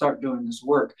when you start doing this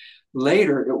work.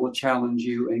 Later, it will challenge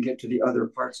you and get to the other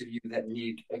parts of you that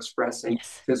need expressing,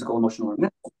 Yes. physical, emotional, or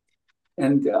mental.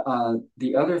 And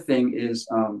the other thing is,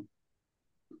 oh,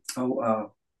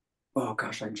 oh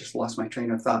gosh, I just lost my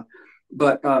train of thought.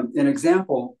 But an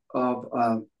example of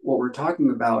what we're talking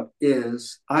about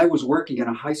is I was working in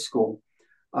a high school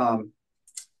um,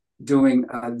 doing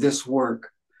this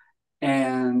work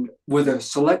and with a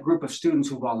select group of students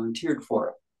who volunteered for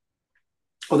it.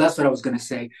 Well, that's what I was going to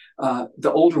say.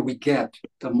 The older we get,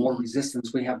 the more Mhm.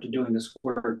 resistance we have to doing this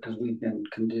work because we've been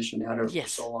conditioned at it for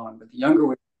Yes. so long. But the younger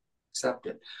we accept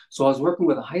it. So I was working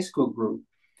with a high school group,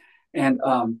 and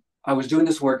I was doing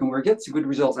this work, and we were getting some good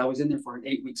results. I was in there for an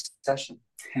 8-week session,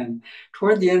 and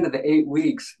toward the end of the 8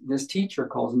 weeks, this teacher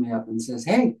calls me up and says,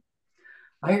 "Hey,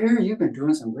 I hear you've been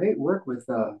doing some great work with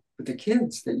the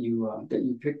kids that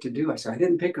you picked to do." I said, "I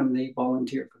didn't pick them; they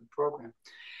volunteered for the program."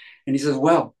 And he says,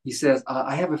 "Well, he says,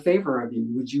 I have a favor of you.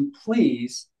 Would you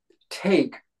please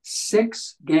take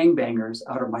 6 gangbangers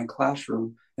out of my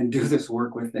classroom and do this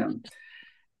work with them?"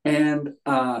 And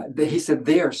he said,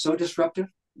 "They are so disruptive.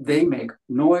 They make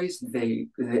noise. They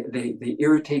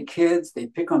irritate kids. They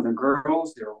pick on the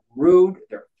girls. They're rude.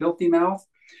 They're filthy mouth."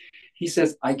 He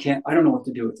says, "I can't. I don't know what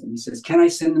to do with them." He says, "Can I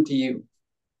send them to you?"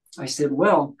 I said,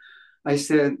 "Well," I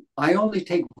said, "I only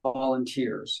take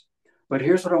volunteers, but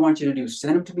here's what I want you to do: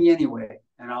 send them to me anyway,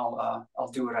 and I'll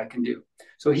do what I can do."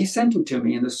 So he sent them to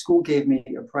me, and the school gave me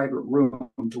a private room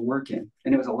to work in,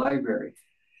 and it was a library.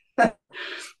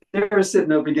 They were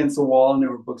sitting up against the wall, and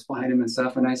there were books behind them and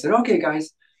stuff. And I said, "Okay,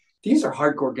 guys, these are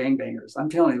hardcore gangbangers. I'm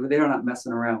telling you, they're not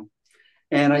messing around."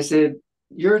 And I said,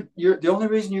 You're the only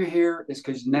reason you're here is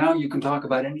because now you can talk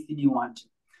about anything you want to."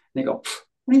 And they go,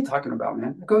 "What are you talking about,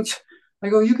 man?" I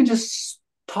go, "You can just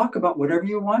talk about whatever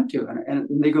you want to." And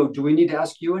they go, "Do we need to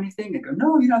ask you anything?" They go,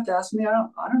 "No, you don't have to ask me.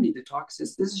 I don't need to talk.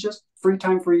 This is just free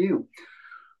time for you."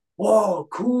 Whoa,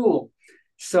 cool.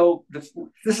 So this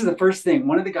is the first thing.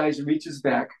 One of the guys reaches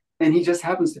back and he just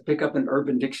happens to pick up an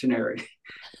urban dictionary.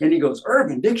 And he goes,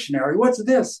 Urban Dictionary, what's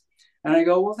this? And I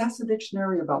go, well, that's a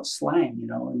dictionary about slang,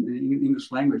 in the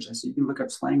English language. I said, you can look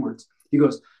up slang words. He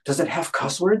goes, does it have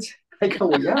cuss words? I go,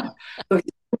 well, yeah. So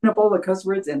he's putting up all the cuss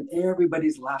words and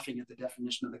everybody's laughing at the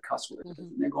definition of the cuss words. Mm-hmm.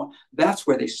 And they're going, that's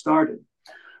where they started.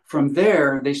 From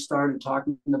there, they started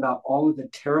talking about all of the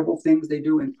terrible things they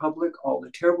do in public, all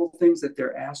the terrible things that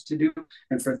they're asked to do.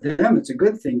 And for them, it's a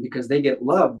good thing because they get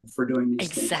loved for doing these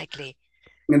things. Exactly.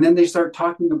 And then they start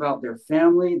talking about their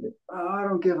family. That, oh, I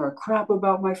don't give a crap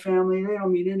about my family. They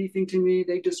don't mean anything to me.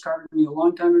 They discarded me a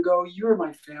long time ago. You're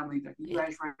my family. That you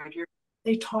guys right here.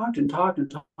 They talked and talked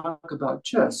and talked about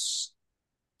just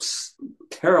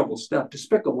terrible stuff,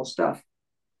 despicable stuff.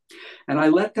 And I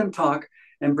let them talk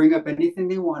and bring up anything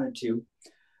they wanted to.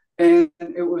 And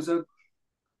it was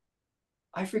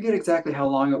I forget exactly how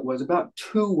long it was, about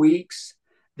 2 weeks.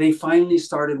 They finally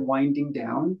started winding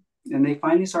down and they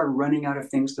finally started running out of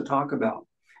things to talk about.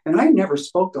 And I never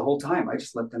spoke the whole time. I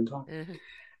just let them talk. Mm-hmm.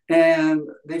 And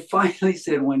they finally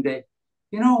said one day,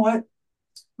 you know what?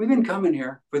 We've been coming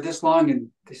here for this long. And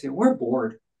they said, we're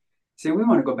bored. They said, we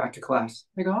want to go back to class.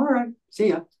 I go, all right, see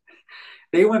ya.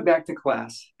 They went back to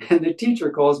class. And the teacher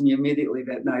calls me immediately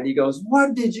that night. He goes,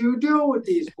 what did you do with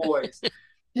these boys?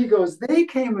 He goes, they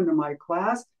came into my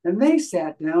class and they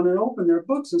sat down and opened their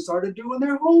books and started doing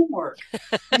their homework.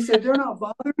 He said, they're not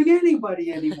bothering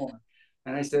anybody anymore.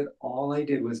 And I said, all I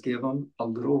did was give them a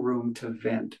little room to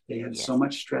vent. They had Yes. so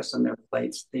much stress on their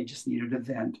plates. They just needed a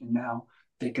vent. And now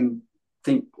they can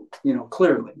think,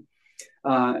 clearly.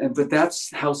 But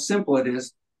that's how simple it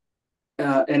is.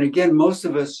 And again, most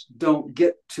of us don't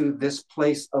get to this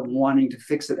place of wanting to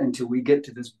fix it until we get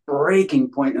to this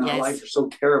breaking point in our life. Yes. Are so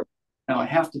terrible. Now I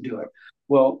have to do it.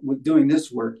 Well, with doing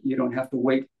this work, you don't have to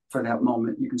wait for that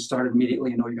moment. You can start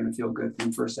immediately and know you're going to feel good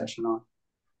from the first session on.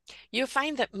 You'll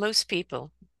find that most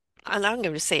people, and I'm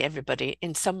going to say everybody,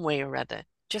 in some way or other,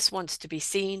 just wants to be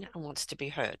seen and wants to be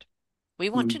heard. We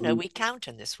want to know Mm-hmm. we count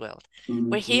in this world.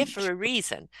 We're here Mm-hmm. for a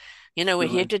reason. We're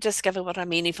here Right. to discover what our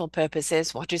meaningful purpose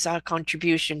is, what is our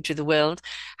contribution to the world,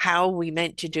 how are we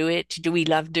meant to do it, do we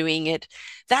love doing it?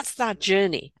 That's that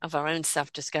journey of our own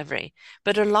self-discovery.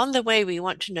 But along the way, we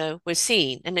want to know we're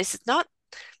seen. And it's not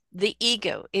the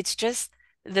ego, it's just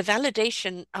the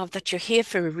validation of that you're here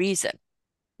for a reason,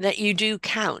 that you do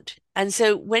count. And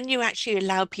so when you actually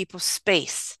allow people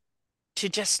space to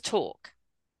just talk,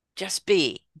 just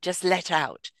be, just let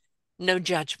out, no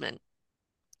judgment,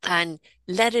 and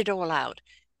let it all out.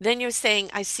 Then you're saying,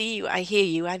 I see you, I hear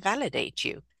you, I validate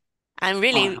you. And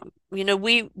really, Uh,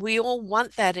 we all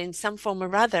want that in some form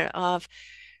or other of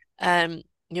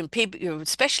people,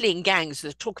 especially in gangs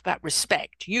that talk about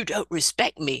respect. You don't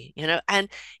respect me, and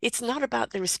it's not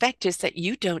about the respect, it's that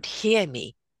you don't hear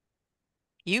me,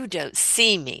 you don't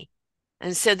see me.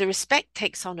 And so the respect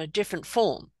takes on a different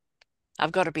form.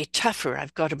 I've got to be tougher.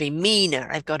 I've got to be meaner.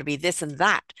 I've got to be this and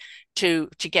that to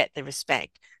get the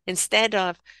respect. Instead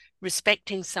of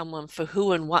respecting someone for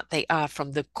who and what they are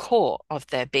from the core of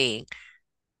their being,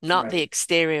 not the right.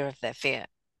 exterior of their fear.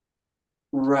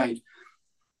 Right.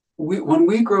 When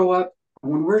we grow up,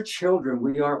 when we're children,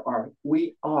 we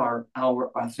are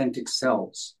our authentic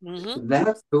selves. Hmm.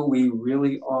 That's who we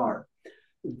really are.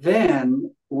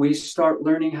 Then we start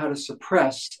learning how to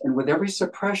suppress, and with every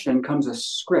suppression comes a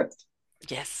script.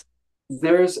 Yes.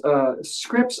 There's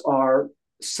scripts are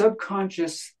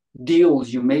subconscious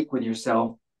deals you make with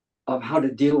yourself of how to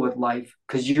deal with life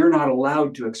because you're not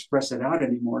allowed to express it out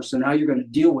anymore. So now you're going to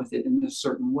deal with it in a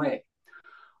certain way.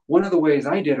 One of the ways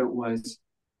I did it was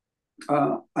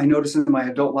I noticed in my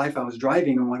adult life I was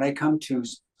driving, and when I come to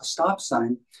a stop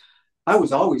sign, I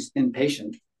was always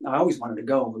impatient. I always wanted to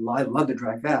go. I love to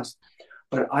drive fast.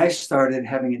 But I started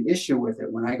having an issue with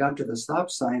it. When I got to the stop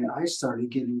sign, I started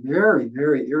getting very,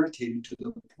 very irritated to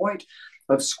the point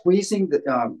of squeezing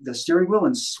the steering wheel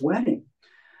and sweating.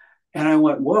 And I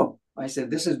went, whoa. I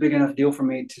said, this is a big enough deal for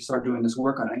me to start doing this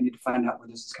work on. I need to find out where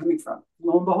this is coming from.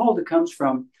 Lo and behold, it comes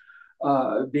from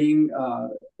being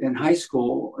in high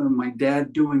school, my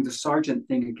dad doing the sergeant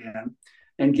thing again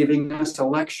and giving us a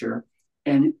lecture.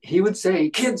 And he would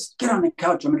say, kids, get on the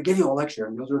couch. I'm going to give you a lecture.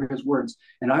 And those were his words.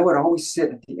 And I would always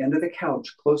sit at the end of the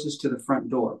couch closest to the front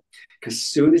door. Because as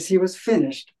soon as he was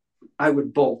finished, I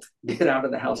would bolt, get out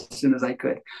of the house as soon as I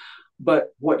could. But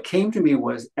what came to me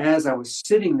was as I was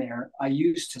sitting there, I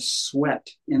used to sweat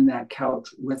in that couch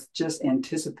with just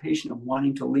anticipation of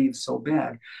wanting to leave so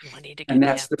bad. I need to And get,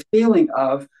 that's yeah, the feeling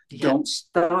of yeah, don't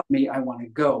stop me. I want to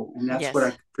go. And that's what I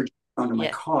yes. project onto my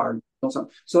Yeah. car.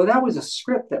 So that was a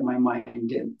script that my mind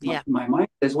did. Yeah. My mind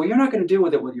says, well, you're not going to deal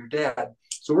with it with your dad.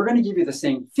 So we're going to give you the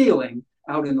same feeling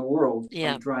out in the world by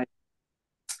Yeah. driving.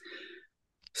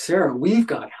 Sarah, we've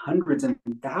got hundreds and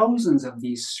thousands of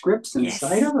these scripts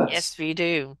inside Yes. of us. Yes, we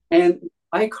do. And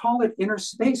I call it inner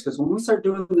space because when we start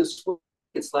doing this,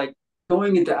 it's like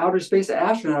going into outer space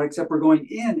astronaut, except we're going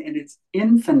in and it's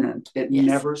infinite. It Yes.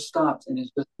 never stops. And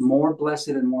it's just more blessed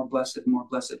and more blessed and more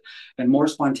blessed and more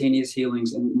spontaneous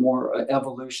healings and more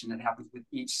evolution that happens with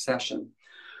each session.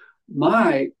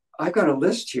 I've got a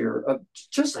list here of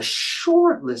just a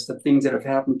short list of things that have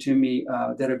happened to me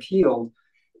that have healed.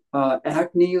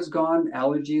 Acne is gone,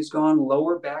 allergy is gone,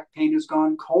 lower back pain is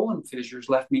gone, colon fissures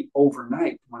left me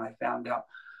overnight when I found out.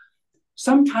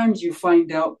 Sometimes you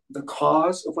find out the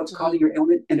cause of what's Hmm. causing your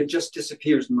ailment and it just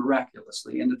disappears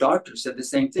miraculously. And the doctor said the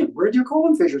same thing. Where'd your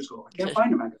colon fissures go? I can't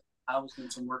find them. I was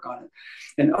doing some work on it.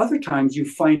 And other times you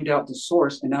find out the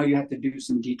source and now you have to do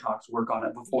some detox work on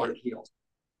it before Yeah. it heals.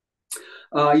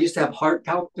 I used to have heart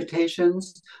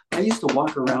palpitations. I used to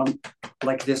walk around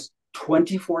like this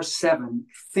 24/7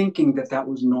 thinking that that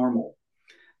was normal.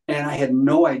 And I had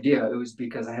no idea it was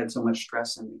because I had so much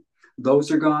stress in me.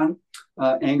 Those are gone.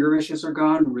 Anger issues are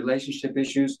gone. Relationship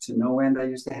issues to no end I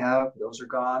used to have. Those are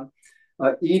gone.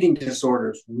 Eating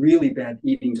disorders, really bad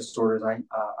eating disorders.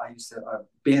 I used to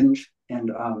binge and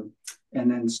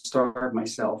then starve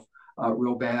myself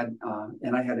real bad.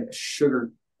 And I had a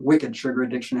wicked sugar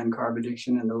addiction and carb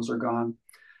addiction, and those are gone.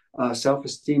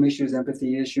 Self-esteem issues,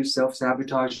 empathy issues,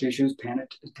 self-sabotage issues, panic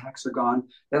attacks are gone.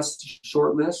 That's the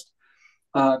short list.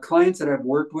 Clients that I've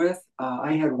worked with,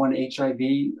 I had one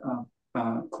HIV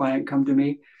client come to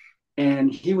me,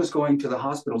 and he was going to the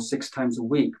hospital 6 times a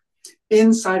week.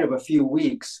 Inside of a few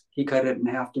weeks, he cut it in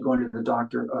half to going to the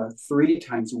doctor 3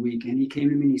 times a week. And he came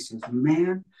to me and he says,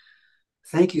 man,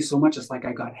 thank you so much. It's like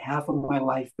I got half of my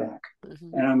life back,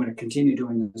 Hmm. and I'm going to continue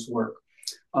doing this work.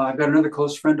 I've got another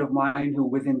close friend of mine who,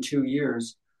 within 2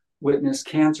 years, witnessed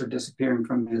cancer disappearing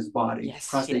from his body. Yes. Yes.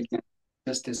 Prostate cancer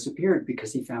just disappeared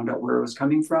because he found out where it was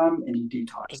coming from and he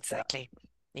detoxed that. Exactly.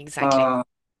 Exactly. Uh,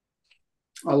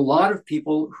 a lot of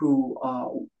people who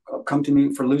come to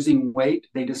me for losing weight,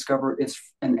 they discover it's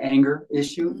an anger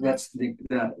issue. Hmm. That's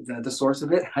the source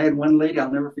of it. I had one lady,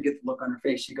 I'll never forget the look on her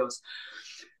face. She goes,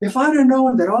 if I'd have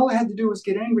known that all I had to do was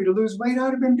get angry to lose weight,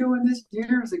 I'd have been doing this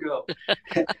years ago.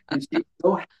 And she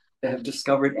so happy to have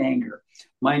discovered anger.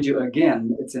 Mind you,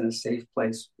 again, it's in a safe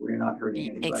place where you're not hurting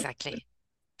anybody. Exactly.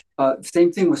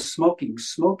 Same thing with smoking.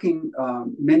 Smoking,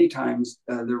 many times,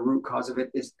 the root cause of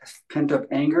it is pent up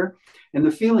anger. And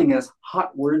the feeling is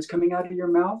hot words coming out of your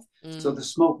mouth. So Mm. the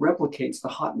smoke replicates the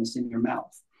hotness in your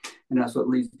mouth. And that's what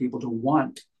leads people to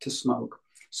want to smoke.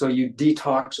 So you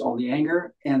detox all the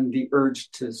anger, and the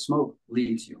urge to smoke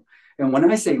leaves you. And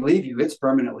when I say leave you, it's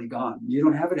permanently gone. You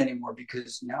don't have it anymore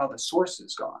because now the source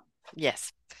is gone.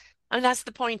 Yes. And that's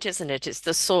the point, isn't it? It's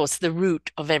the source, the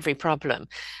root of every problem.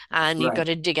 And you've got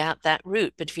Right. to dig out that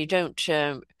root. But if you don't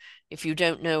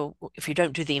know, if you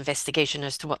don't do the investigation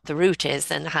as to what the root is,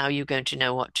 then how are you going to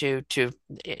know what to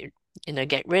eh,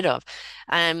 get rid of?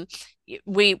 Um,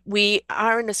 we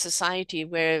are in a society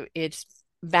where it's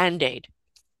Band-Aid.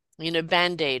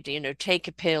 Band-Aid, take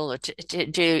a pill or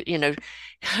do,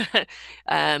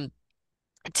 um,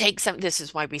 take some. This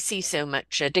is why we see so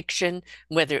much addiction,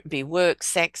 whether it be work,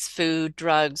 sex, food,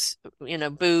 drugs,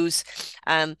 booze,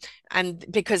 um, and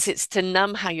because it's to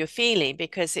numb how you're feeling,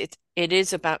 because it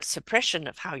is about suppression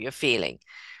of how you're feeling.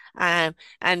 And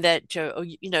that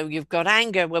you've got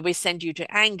anger. Well, we send you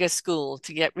to anger school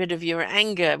to get rid of your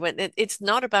anger. But it's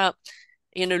not about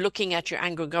looking at your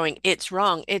anger going, it's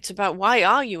wrong. It's about why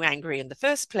are you angry in the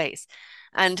first place?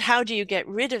 And how do you get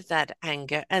rid of that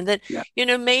anger? And then,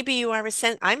 Yeah. maybe you are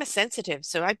I'm a sensitive,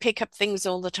 so I pick up things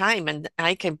all the time and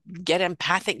I can get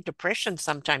empathic depression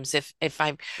sometimes if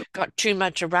I've got too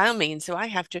much around me. And so I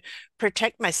have to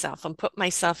protect myself and put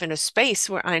myself in a space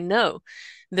where I know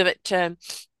that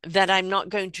I'm not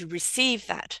going to receive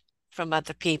that from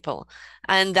other people.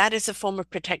 And that is a form of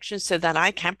protection so that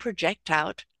I can project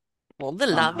out all the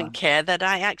love Uh-huh. and care that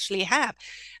I actually have.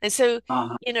 And so,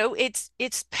 Uh-huh.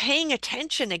 it's paying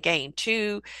attention again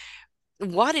to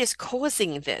what is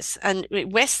causing this. And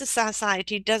Western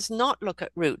society does not look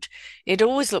at root. It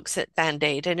always looks at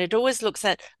Band-Aid and it always looks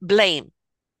at blame.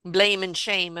 blame and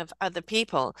shame of other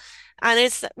people. And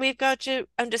it's that we've got to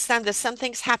understand that some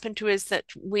things happen to us that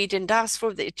we didn't ask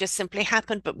for, that it just simply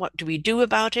happened. But what do we do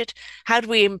about it? How do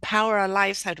we empower our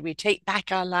lives? How do we take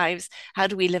back our lives? How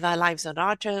do we live our lives on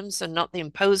our terms and not the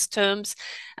imposed terms?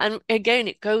 And again,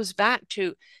 it goes back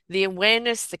to the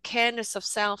awareness, the careness of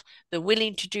self, the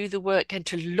willing to do the work and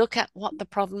to look at what the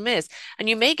problem is. And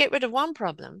you may get rid of one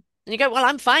problem and you go, well,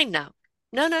 I'm fine now.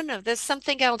 No, no, no, there's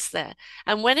something else there.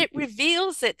 And when it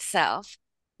reveals itself,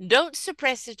 don't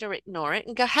suppress it or ignore it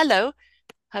and go, hello,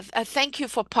 thank you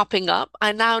for popping up.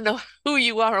 I now know who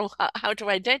you are and how to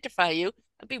identify you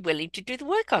and be willing to do the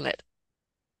work on it.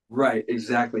 Right,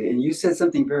 exactly. And you said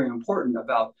something very important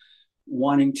about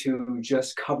wanting to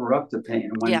just cover up the pain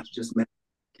and wanting Yeah. to just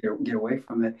get away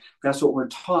from it. That's what we're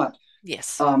taught.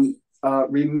 Yes.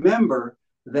 Remember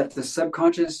that the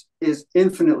subconscious is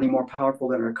infinitely more powerful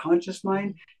than our conscious Mhm.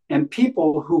 mind. And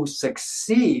people who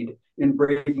succeed in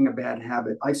breaking a bad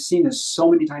habit, I've seen this so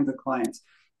many times with clients.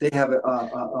 They have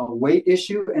a weight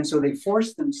issue, and so they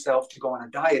force themselves to go on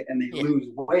a diet and they Yeah. lose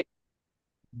weight.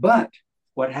 But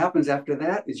what happens after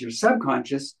that is your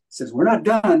subconscious says, we're not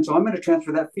done, so I'm going to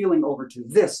transfer that feeling over to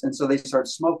this. And so they start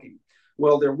smoking.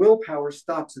 Well, their willpower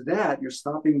stops that. You're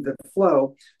stopping the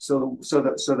flow.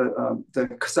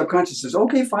 The subconscious says,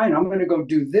 okay, fine, I'm going to go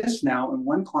do this now. And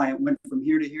one client went from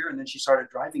here to here, and then she started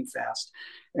driving fast.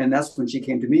 And that's when she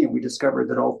came to me, and we discovered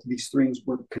that all these things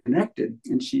were connected.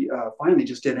 And she finally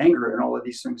just did anger, and all of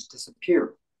these things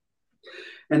disappeared.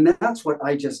 And that's what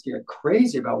I just get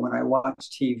crazy about when I watch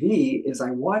TV is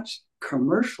I watch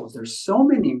commercials. There's so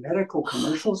many medical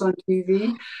commercials on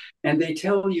TV, and they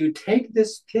tell you take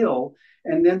this pill,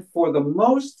 and then for the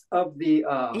most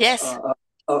Yes.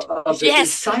 of the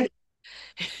Yes. side,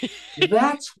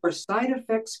 that's where side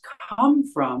effects come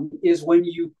from. Is when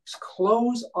you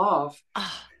close off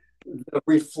Ah, the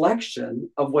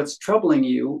reflection of what's troubling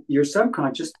you, your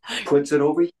subconscious puts it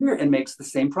over here and makes the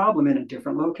same problem in a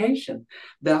different location.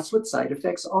 That's what side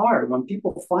effects are. When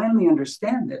people finally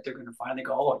understand that, they're going to finally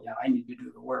go, oh, yeah, I need to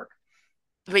do the work.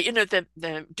 but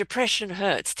the depression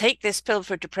hurts. Take this pill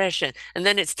for depression, and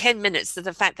then it's 10 minutes to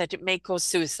the fact that it may cause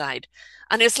suicide.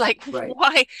 And it's like, Right,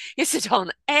 why is it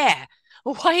on air?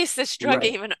 Why is this drug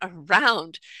right, even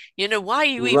around? Why are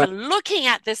you right. even looking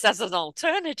at this as an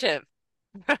alternative?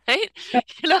 Right?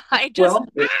 I just Well,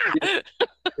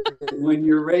 when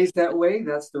you're raised that way,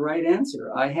 that's the right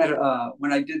answer. I had yeah.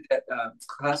 when I did that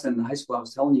class in high school I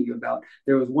was telling you about,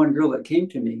 there was one girl that came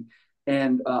to me,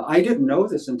 and I didn't know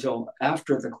this until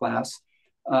after the class.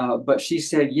 But she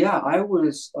said, "Yeah, I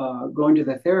was going to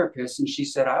the therapist, and she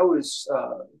said I was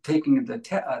taking the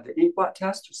inkblot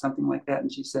test or something like that,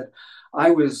 and she said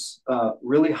I was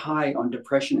really high on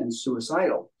depression and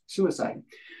suicide."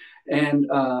 And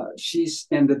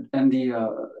the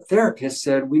therapist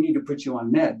said we need to put you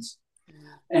on meds. Mm.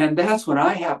 And that's when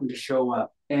I happened to show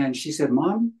up. And she said,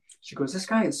 Mom, she goes, this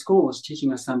guy at school is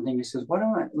teaching us something. He says, why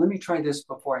don't I let me try this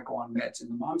before I go on meds?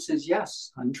 And the mom says,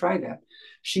 yes, honey, try that.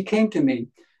 She came to me,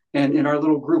 and in our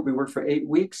little group, we worked for 8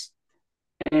 weeks.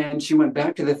 And she went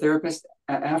back to the therapist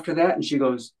after that, and she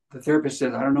goes, the therapist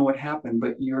says, I don't know what happened,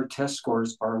 but your test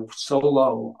scores are so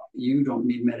low, you don't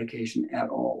need medication at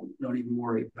all. Don't even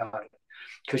worry about it.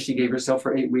 Because she gave herself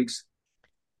for 8 weeks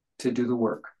to do the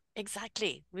work.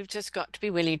 Exactly. We've just got to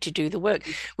be willing to do the work.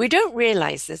 We don't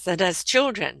realize this, that as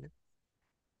children,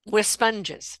 we're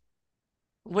sponges.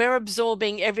 We're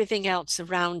absorbing everything else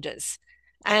around us.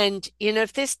 And,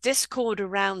 if this discord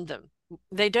around them,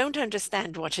 they don't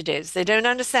understand what it is. They don't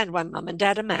understand why mum and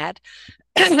dad are mad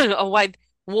or why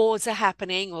wars are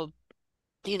happening or,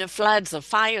 floods or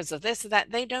fires or this or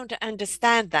that. They don't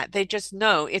understand that. They just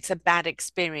know it's a bad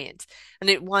experience and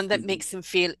one that Mm-hmm. makes them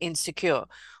feel insecure.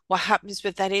 What happens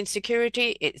with that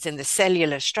insecurity? It's in the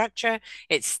cellular structure.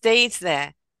 It stays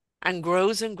there and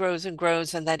grows and grows and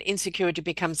grows, and that insecurity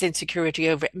becomes insecurity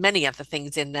over many other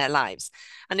things in their lives.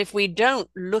 And if we don't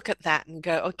look at that and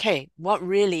go, okay, what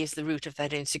really is the root of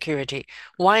that insecurity?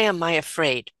 Why am I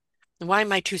afraid? Why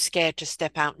am I too scared to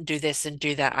step out and do this and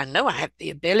do that? I know I have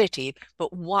the ability,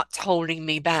 but what's holding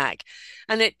me back?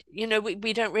 And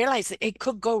we don't realize that it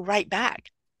could go right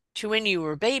back to when you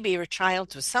were a baby or a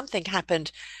child or something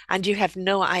happened and you have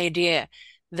no idea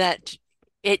that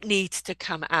it needs to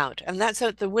come out. And that's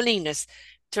the willingness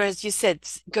to, as you said,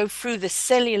 go through the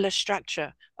cellular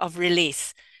structure of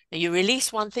release. Now, you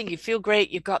release one thing, you feel great,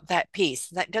 you've got that peace.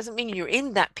 That doesn't mean you're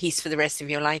in that peace for the rest of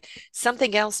your life.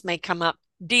 Something else may come up,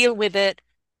 deal with it.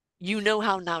 You know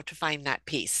how now to find that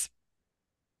peace.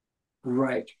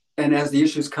 Right. And as the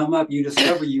issues come up, you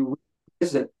discover you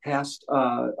revisit past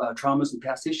traumas and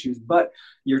past issues, but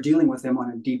you're dealing with them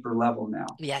on a deeper level now.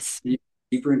 Yes.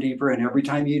 deeper and deeper. And every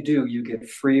time you do, you get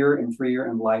freer and freer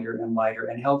and lighter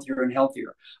and healthier and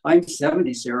healthier. I'm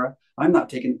 70, Sarah. I'm not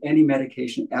taking any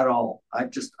medication at all.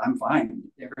 I'm fine.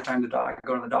 Every time I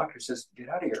go to the doctor, says, get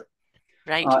out of here.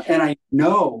 Right. And I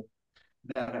know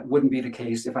that it wouldn't be the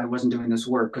case if I wasn't doing this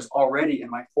work, because already in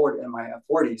my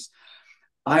 40s,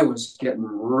 I was getting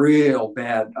real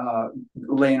bad,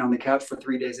 laying on the couch for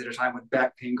 3 days at a time with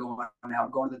back pain going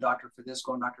out, going to the doctor for this,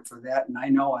 going to the doctor for that. And I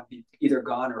know I'd be either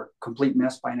gone or a complete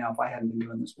mess by now if I hadn't been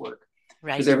doing this work.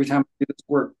 Because Right. every time I do this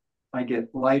work, I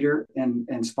get lighter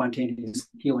and spontaneous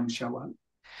healing show up.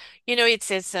 It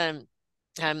says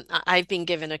I've been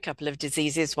given a couple of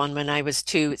diseases. One when I was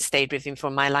two, it stayed with me for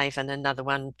my life, and another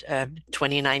one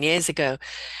 29 years ago.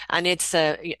 And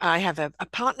I have a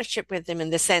partnership with them in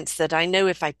the sense that I know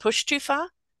if I push too far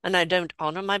and I don't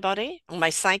honor my body, my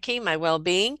psyche, my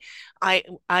well-being,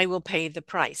 I will pay the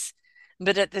price.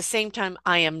 But at the same time,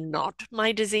 I am not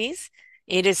my disease.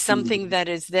 It is something Mm-hmm. that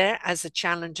is there as a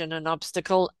challenge and an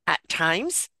obstacle at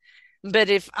times. But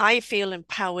if I feel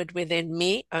empowered within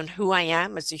me on who I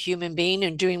am as a human being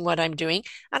and doing what I'm doing,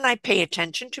 and I pay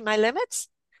attention to my limits,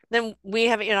 then we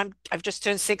have, I've just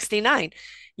turned 69.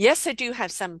 Yes, I do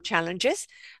have some challenges,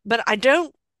 but I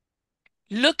don't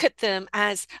look at them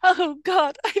as, oh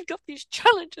God, I've got these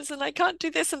challenges and I can't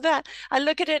do this and that. I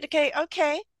look at it,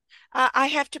 okay, I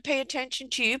have to pay attention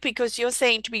to you because you're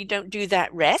saying to me, don't do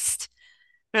that, rest,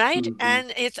 right? Mm-hmm.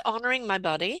 And it's honoring my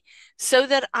body so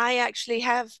that I actually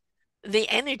have the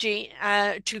energy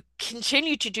to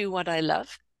continue to do what I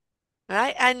love,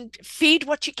 right? And feed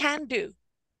what you can do.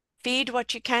 Feed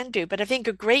what you can do. But I think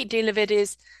a great deal of it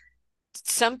is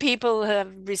some people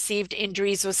have received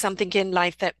injuries or something in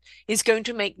life that is going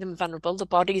to make them vulnerable. The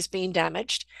body is being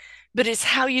damaged, but it's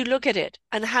how you look at it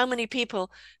and how many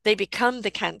people they become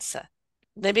the cancer.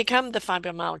 They become the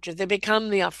fibromyalgia, they become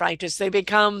the arthritis, they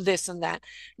become this and that.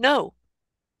 No,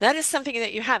 that is something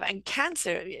that you have. And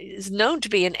cancer is known to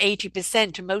be an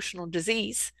 80% emotional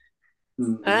disease,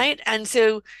 Mm-hmm. right? And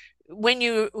so when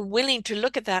you're willing to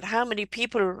look at that, how many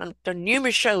people, and there are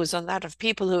numerous shows on that of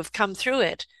people who have come through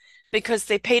it because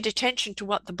they paid attention to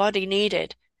what the body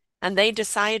needed and they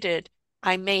decided,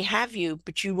 I may have you,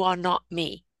 but you are not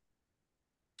me.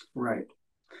 Right.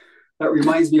 That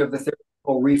reminds me of the therapy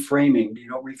called reframing. Do you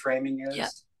know what reframing Yeah.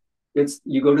 is? It's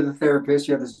you go to the therapist,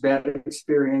 you have this bad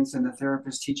experience, and the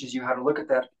therapist teaches you how to look at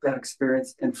that bad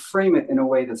experience and frame it in a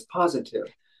way that's positive.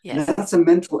 And Yes. that's a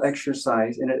mental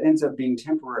exercise, and it ends up being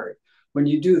temporary. When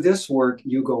you do this work,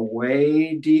 you go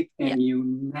way deep Yeah. and you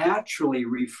naturally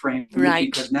reframe it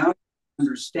Right. because now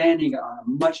understanding on a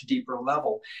much deeper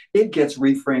level, it gets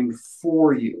reframed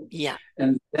for you. Yeah.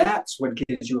 And that's what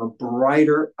gives you a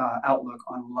brighter outlook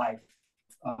on life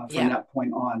from Yeah. that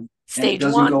point on. And it Stage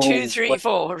doesn't one, go two, away. three,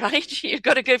 four, right? You've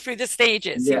got to go through the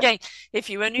stages. Yeah, Okay. If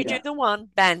you only do yeah, the one,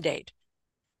 band-aid,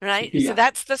 right? So yeah,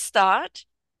 that's the start,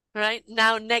 right?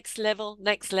 Now, next level,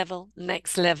 next level,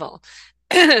 next level.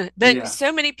 But yeah,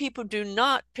 so many people do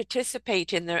not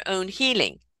participate in their own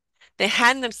healing. They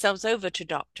hand themselves over to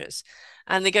doctors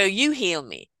and they go, you heal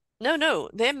me. No, no,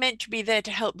 they're meant to be there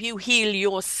to help you heal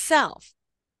yourself,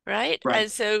 right? right,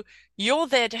 And so you're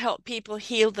there to help people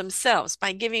heal themselves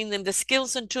by giving them the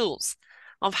skills and tools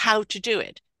of how to do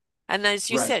it. And as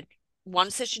you right, said, one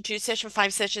session, two session,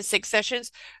 five sessions, six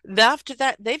sessions. After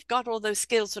that, they've got all those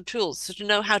skills and tools to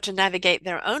know how to navigate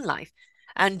their own life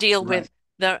and deal right, with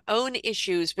their own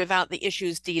issues without the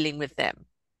issues dealing with them.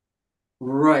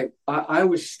 right. I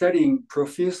was studying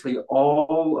profusely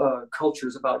all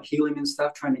cultures about healing and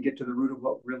stuff, trying to get to the root of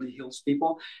what really heals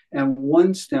people. And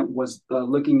one stint was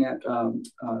looking at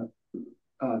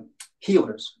uh,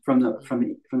 healers from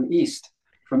the East,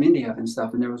 from India and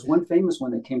stuff. And there was one famous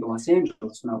one that came to Los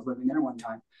Angeles when I was living there one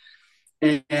time.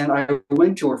 And I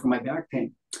went to her for my back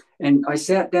pain. And I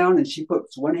sat down and she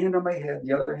puts one hand on my head,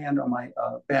 the other hand on my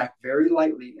back very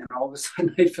lightly. And all of a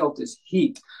sudden I felt this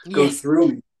heat go Yes. through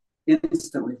me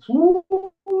instantly,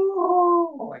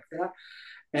 like that.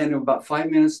 And about 5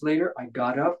 minutes later, I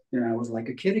got up and I was like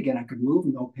a kid again. I could move,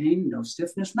 no pain, no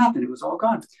stiffness, nothing. It was all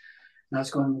gone. And I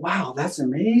was going, wow, that's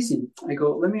amazing. I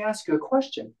go, let me ask you a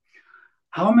question.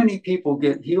 How many people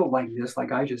get healed like this,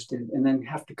 like I just did, and then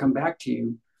have to come back to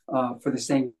you for the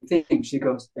same thing? She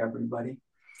goes, everybody.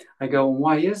 I go,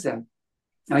 why is that?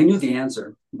 I knew the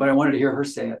answer, but I wanted to hear her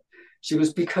say it. She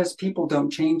goes, because people don't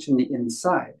change from the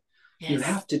inside. You Yes.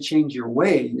 have to change your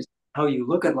ways, how you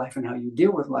look at life and how you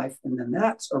deal with life. And then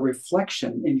that's a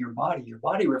reflection in your body. Your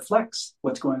body reflects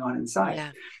what's going on inside.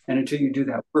 Yeah. And until you do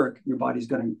that work, your body's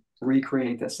going to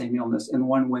recreate that same illness in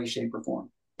one way, shape, or form.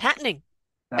 Patterning.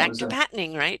 That Back was to a,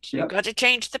 patterning, right? You've yep, got to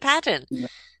change the pattern. yep,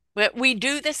 We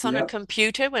do this on a Yep.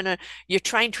 computer when you're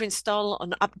trying to install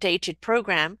an updated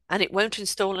program and it won't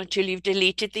install until you've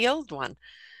deleted the old one,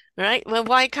 right? Well,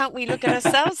 why can't we look at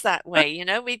ourselves that way?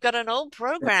 We've got an old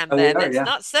program Oh, we there are. that's Yeah.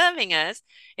 not serving us.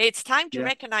 It's time to Yeah.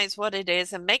 recognize what it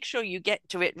is and make sure you get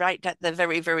to it right at the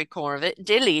very, very core of it,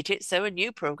 delete it so a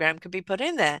new program can be put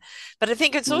in there. But I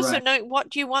think it's also Right. knowing what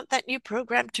do you want that new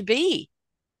program to be?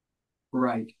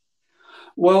 Right.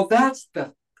 Well, that's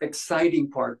the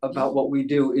exciting part about Mm. what we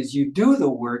do is you do the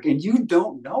work and you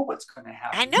don't know what's going to I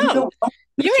happen. You know. don't know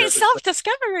the You're in surface,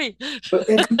 self-discovery. but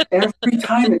every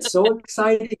time it's so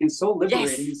exciting and so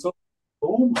liberating and Yes. so,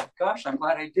 oh my gosh, I'm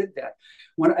glad I did that.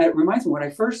 When it reminds me when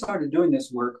I first started doing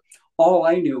this work, all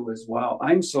I knew was, wow,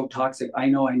 I'm so toxic. I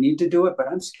know I need to do it, but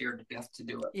I'm scared to death to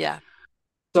do it. Yeah.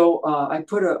 So I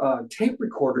put a tape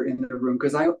recorder in the room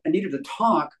because I needed to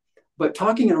talk, but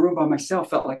talking in a room by myself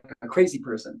felt like a crazy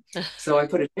person. So I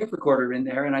put a tape recorder in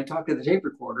there and I talked to the tape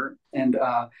recorder, and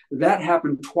that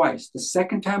happened twice. The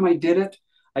second time I did it,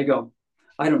 I go,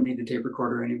 I don't need the tape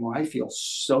recorder anymore. I feel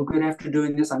so good after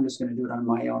doing this. I'm just going to do it on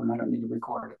my own, and I don't need to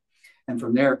record it. And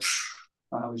from there,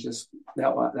 I was just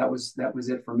that was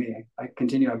it for me. I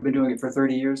continued. I've been doing it for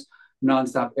 30 years,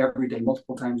 nonstop, every day,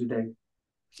 multiple times a day,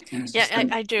 and it's Yeah, just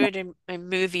been I do it in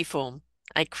movie form.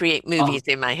 I create uh, movies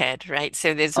in my head, right?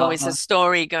 So there's always a uh-huh,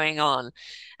 story going on.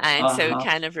 And so uh-huh.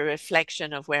 kind of a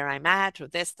reflection of where I'm at or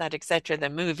this, that, etc. The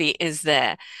movie is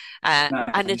there. And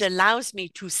it Nice. allows me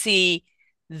to see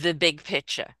the big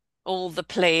picture, all the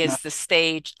players, Nice. the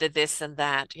stage, the this and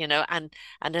that,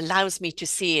 and allows me to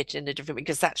see it in a different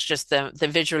because that's just the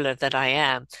visualer that I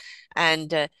am.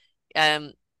 And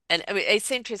um and I mean, it's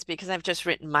interesting because I've just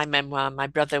written my memoir. My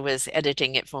brother was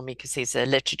editing it for me because he's a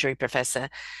literature professor.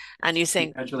 And you're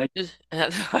saying, Congratulations.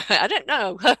 I don't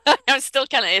know. I'm still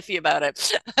kind of iffy about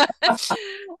it.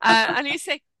 And you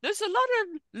say, there's a lot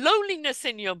of loneliness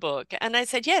in your book. And I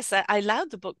said, yes, I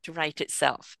allowed the book to write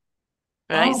itself.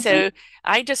 Right. Oh, thank So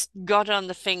I just got on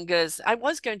the fingers. I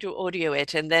was going to audio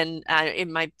it. And then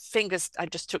in my fingers, I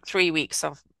just took 3 weeks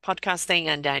of podcasting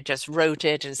and I just wrote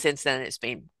it. And since then, it's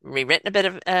been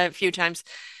rewritten a few times.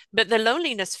 But the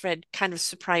loneliness thread kind of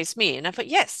surprised me. And I thought,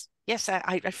 yes, yes,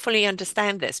 I fully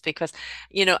understand this because,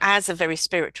 as a very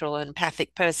spiritual and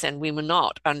empathic person, we were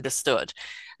not understood.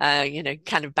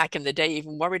 Kind of back in the day,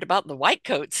 even worried about the white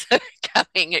coats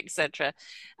coming, etc.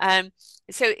 Um,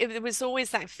 so it was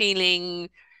always that feeling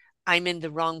I'm in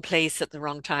the wrong place at the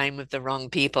wrong time with the wrong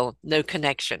people, no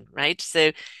connection, right?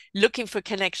 So looking for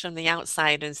connection on the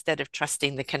outside instead of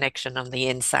trusting the connection on the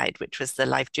inside, which was the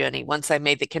life journey. Once I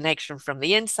made the connection from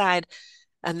the inside,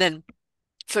 and then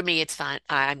for me, it's fine.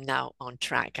 I'm now on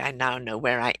track. I now know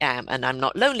where I am, and I'm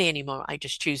not lonely anymore. I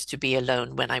just choose to be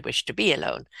alone when I wish to be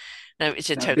alone. Now, it's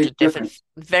a you. A big totally different, difference.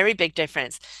 very big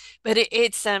difference. But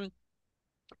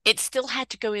it still had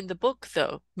to go in the book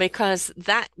though, because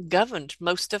that governed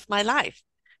most of my life,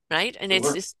 right? And it's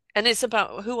Sure. just, and it's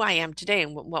about who I am today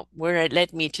and where it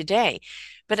led me today.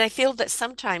 But I feel that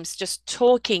sometimes just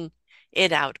talking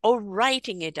it out or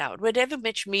writing it out, whatever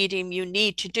which medium you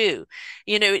need to do,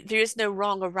 there is no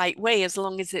wrong or right way as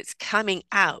long as it's coming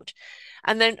out.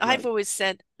 And then I've Right. always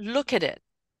said, look at it.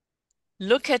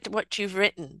 Look at what you've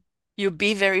written. You'll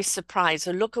be very surprised.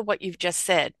 Or look at what you've just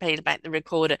said, playing back the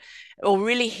recorder, or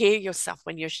really hear yourself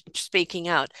when you're speaking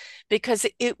out, because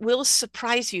it will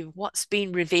surprise you what's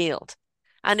been revealed.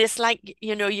 And it's like,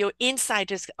 your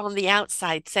inside is on the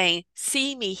outside saying,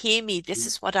 see me, hear me, this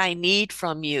is what I need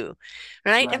from you,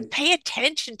 right? And Right. pay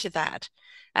attention to that.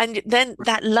 And then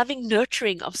that loving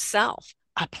nurturing of self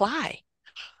apply.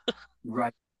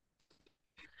 Right.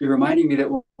 You're reminding me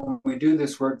that when we do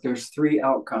this work, there's three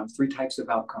outcomes, three types of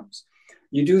outcomes.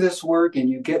 You do this work and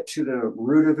you get to the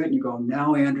root of it and you go,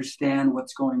 now I understand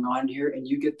what's going on here. And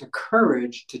you get the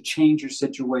courage to change your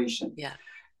situation. Yeah.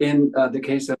 In the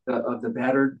case of the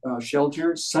battered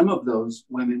shelter, some of those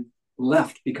women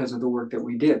left because of the work that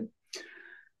we did.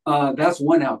 That's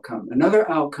one outcome. Another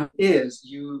outcome is,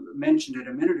 you mentioned it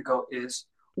a minute ago, is,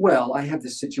 well, I have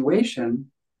this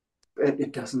situation,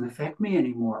 it doesn't affect me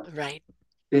anymore. Right.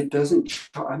 It doesn't,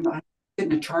 I'm not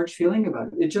getting a charged feeling about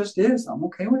it. It just is. I'm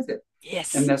okay with it. And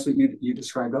Yes. that's what you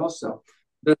described also.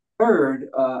 The third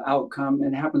outcome,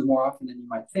 and happens more often than you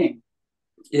might think,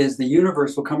 is the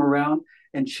universe will come around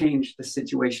and change the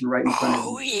situation right in front of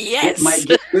Oh, you. It yes. might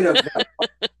get rid of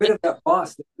that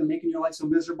boss that's been making your life so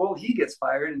miserable. He gets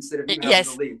fired instead of you having to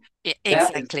Yes, leave. That is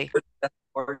exactly. that's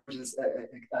gorgeous Yeah,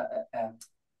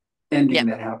 ending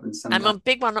that happens I'm a sometimes.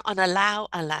 big one on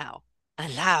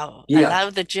Yeah, allow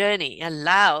the journey,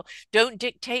 allow. Don't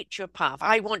dictate your path.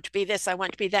 I want to be this, I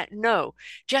want to be that. No,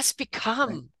 just right.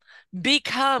 become.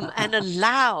 become and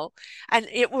allow, and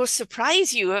it will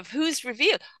surprise you of who's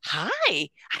revealed. Hi,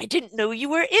 I didn't know you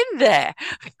were in there.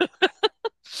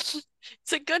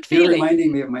 It's a good You're feeling.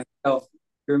 reminding me of myself.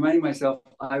 You're reminding myself,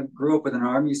 I grew up with an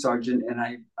army sergeant and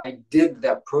I did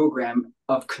that program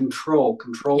of control,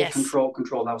 control, Yes. control,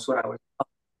 control. That was what I was.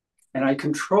 And I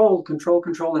control.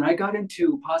 And I got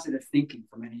into positive thinking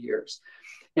for many years.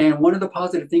 And one of the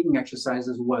positive thinking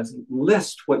exercises was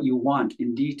list what you want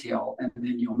in detail, and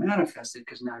then you'll manifest it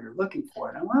because now you're looking for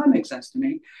it. And well, that makes sense to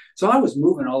me. So I was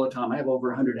moving all the time. I have over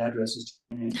 100 addresses.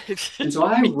 And so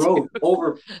Me too.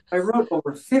 I wrote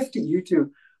over 50,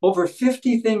 YouTube, over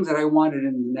 50 things that I wanted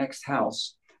in the next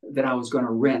house that I was going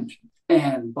to rent.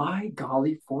 And by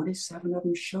golly, 47 of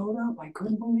them showed up. I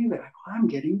couldn't believe it. I'm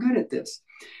getting good at this.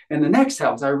 And the next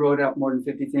house, I wrote out more than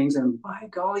 50 things, and by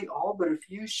golly, all but a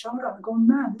few showed up. I go,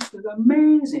 man, this is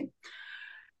amazing.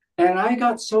 And I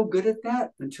got so good at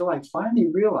that until I finally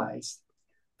realized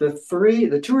the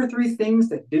two or three things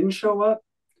that didn't show up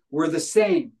were the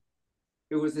same.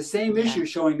 It was the same Yeah. issue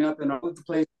showing up in all of the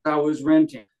places I was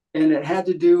renting. And it had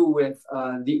to do with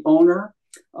the owner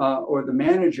or the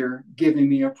manager giving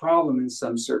me a problem in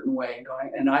some certain way.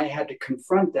 And I had to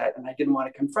confront that. And I didn't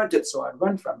want to confront it, so I'd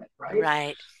run from it, right?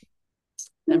 Right.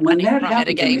 And And when running that from it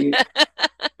happened to again.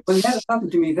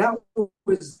 me, that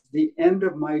was the end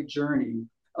of my journey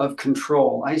of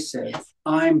control. I said, Yes.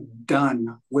 I'm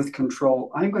done with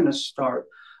control. I'm going to start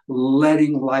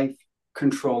letting life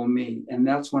control me. And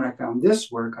that's when I found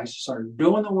this work. I started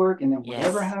doing the work, and then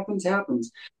whatever Yes. happens,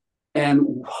 happens.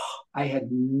 And I had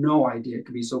no idea it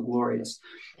could be so glorious.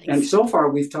 And so Exactly. far,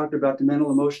 we've talked about the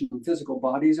mental, emotional, and physical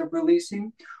bodies of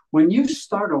releasing. When you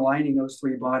start aligning those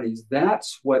three bodies,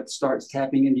 that's what starts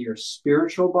tapping into your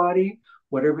spiritual body.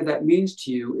 Whatever that means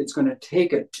to you, it's going to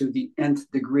take it to the nth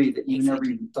degree that you never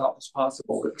Exactly. even thought was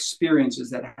possible. Experiences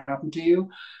that happen to you.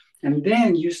 And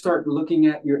then you start looking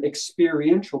at your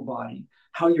experiential body,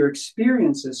 how your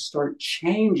experiences start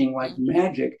changing like Mhm.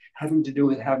 magic, having to do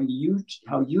with having you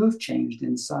how you've changed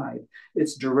inside.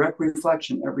 It's direct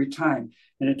reflection every time.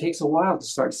 And it takes a while to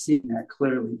start seeing that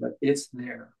clearly, but it's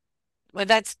there. Well,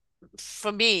 that's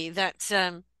for me, that's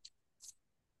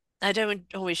I don't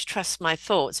always trust my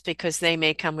thoughts because they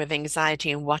may come with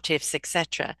anxiety and what ifs,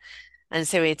 etc. And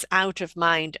so it's out of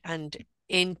mind and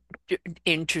in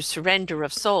into surrender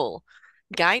of soul.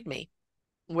 Guide me.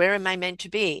 Where am I meant to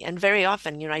be? And very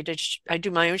often, I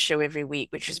do my own show every week,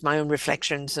 which is my own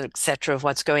reflections, etc., of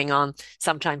what's going on.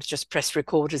 Sometimes just press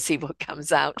record to see what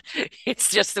comes out. It's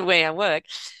just the way I work.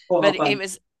 Oh, how But fun.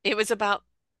 it was about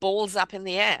balls up in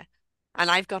the air. And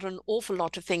I've got an awful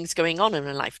lot of things going on in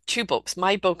my life. Two books,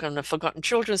 my book on the Forgotten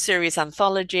Children series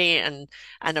anthology, and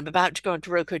I'm about to go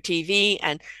into Roku TV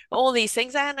and all these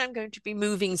things. And I'm going to be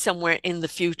moving somewhere in the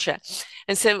future.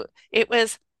 And so it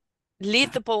was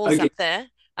leave the balls Okay. up there.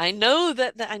 I know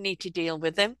that I need to deal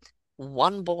with them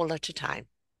one ball at a time,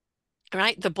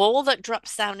 right? The ball that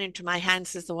drops down into my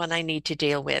hands is the one I need to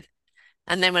deal with.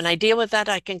 And then when I deal with that,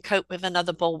 I can cope with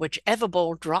another ball, whichever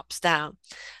ball drops down.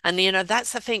 And,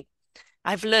 that's the thing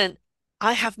I've learned.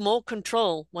 I have more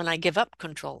control when I give up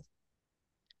control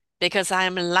because I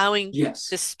am allowing the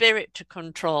Yes. spirit to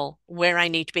control where I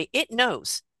need to be. It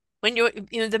knows when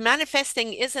the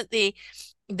manifesting isn't the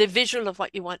visual of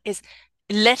what you want, is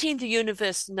letting the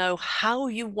universe know how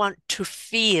you want to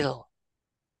feel,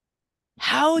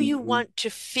 how you Mm-hmm. want to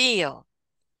feel.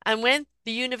 And when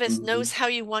the universe Mm-hmm. knows how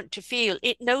you want to feel,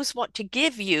 it knows what to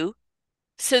give you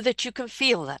so that you can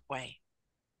feel that way.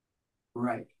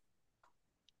 Right.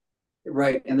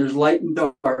 Right. And there's light and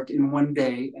dark in one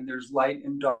day, and there's light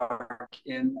and dark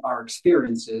in our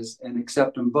experiences, and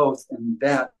accept them both. And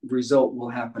that result will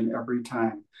happen every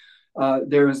time.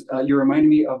 You reminded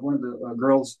me of one of the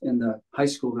girls in the high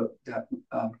school that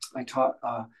I taught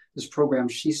this program.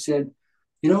 She said,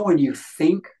 when you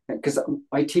think, because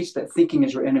I teach that thinking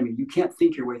is your enemy, you can't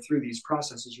think your way through these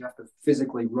processes. You have to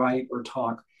physically write or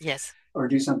talk Yes. or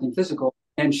do something physical.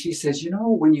 And she says,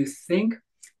 when you think,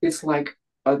 it's like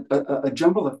a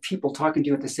jumble of people talking to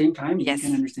you at the same time, and you can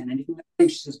Yes. understand anything. She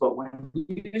says, but when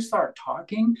you start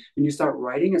talking and you start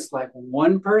writing, it's like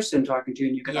one person talking to you,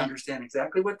 and you can Yeah. understand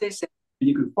exactly what they say, and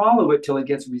you can follow it till it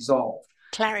gets resolved.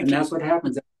 And Clarity. that's what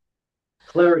happens.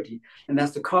 Clarity. And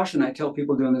that's the caution I tell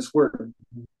people doing this work.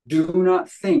 Do not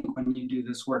think when you do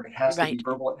this work. It has to be Right.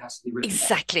 verbal, it has to be written down.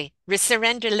 Exactly.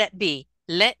 Surrender, let be.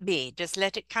 Let be. Just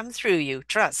let it come through you.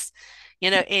 Trust.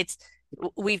 It's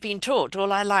we've been taught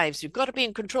all our lives, you've got to be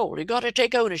in control, you've got to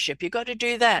take ownership, you've got to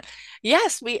do that.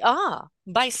 Yes, we are.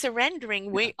 By surrendering,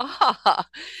 Yeah. we are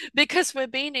because we're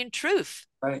being in truth.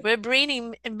 Right. We're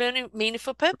being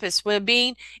meaningful purpose. We're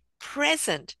being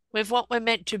present with what we're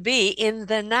meant to be in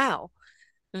the now.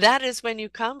 That is when you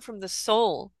come from the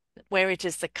soul, where it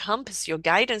is the compass, your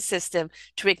guidance system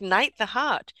to ignite the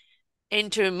heart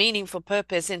into a meaningful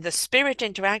purpose in the spirit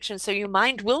interaction. So your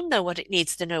mind will know what it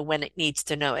needs to know when it needs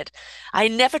to know it. I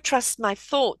never trust my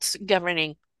thoughts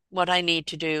governing what I need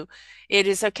to do. It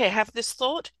is okay, I have this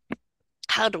thought.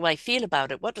 How do I feel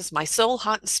about it? What does my soul,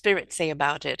 heart, and spirit say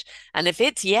about it? And if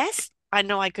it's yes, I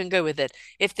know I can go with it.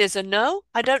 If there's a no,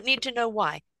 I don't need to know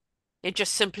why. It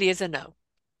just simply is a no.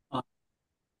 Uh,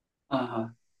 uh,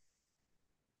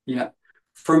 yeah.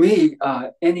 For me,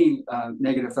 any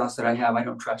negative thoughts that I have, I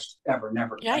don't trust ever,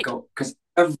 never. I Right. go because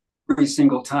every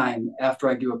single time after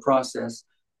I do a process,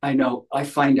 I know I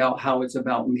find out how it's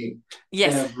about me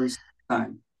Yes. every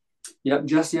time. Yep.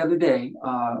 Just the other day,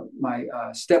 my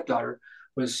stepdaughter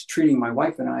was treating my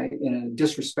wife and I in a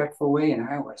disrespectful way, and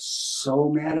I was so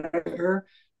mad at her.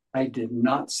 I did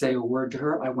not say a word to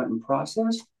her. I went and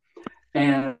processed,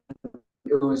 and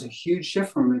it was a huge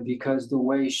shift for me because the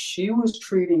way she was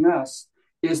treating us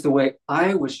is the way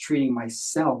I was treating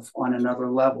myself on another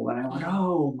level. And I went, Mm.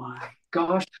 oh my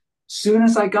gosh. Soon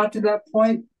as I got to that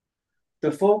point,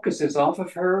 the focus is off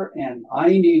of her, and I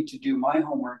need to do my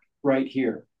homework right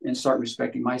here and start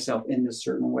respecting myself in this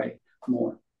certain way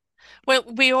more. Well,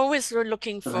 we always are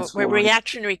looking So for, that's we're why,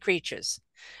 reactionary creatures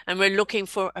and we're looking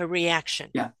for a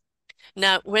reaction. yeah,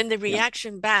 Now, when the yeah,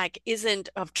 reaction back isn't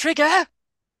of trigger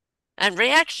and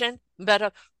reaction,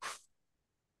 but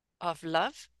of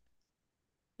love,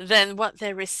 then what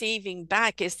they're receiving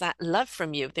back is that love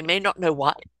from you. They may not know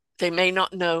what, they may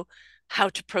not know how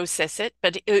to process it,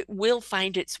 but it will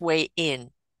find its way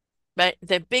in. But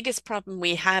the biggest problem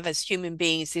we have as human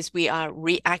beings is we are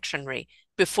reactionary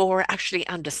before actually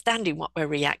understanding what we're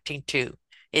reacting to.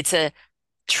 It's a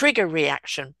trigger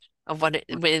reaction of what it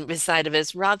inside of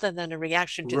us rather than a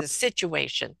reaction to the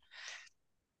situation.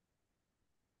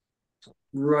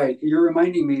 right. You're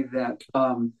reminding me that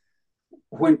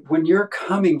when you're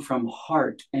coming from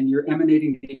heart and you're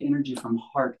emanating the energy from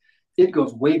heart, it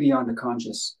goes way beyond the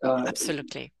conscious.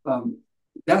 Absolutely.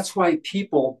 That's why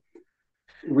people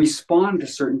respond to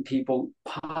certain people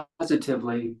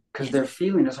positively because Yes. they're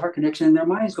feeling this heart connection and their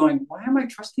mind's going, why am I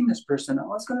trusting this person?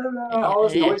 Oh, it's going to Yeah, all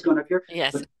this yeah. noise going up here,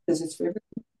 Yes. but it's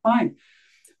fine.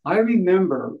 I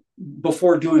remember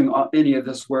before doing any of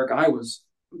this work, I was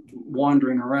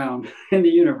wandering around in the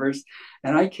universe,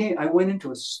 and I went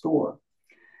into a store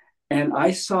and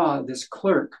I saw this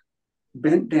clerk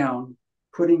bent down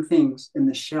putting things in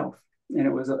the shelf, and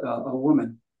it was a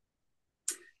woman.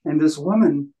 And this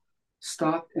woman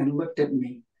stopped and looked at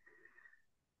me,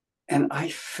 and I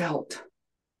felt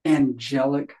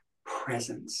angelic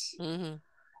presence. Hmm.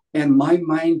 And my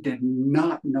mind did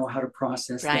not know how to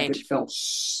process that. Right. It felt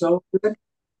so good.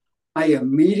 I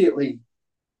immediately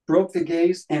broke the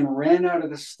gaze and ran out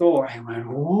of the store. I went,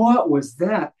 what was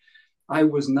that? I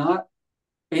was not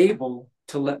able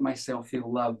to let myself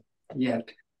feel love yet.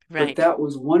 But Right. that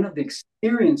was one of the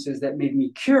experiences that made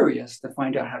me curious to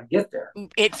find out how to get there.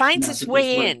 It And finds that's its what this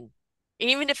way work. in.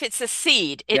 Even if it's a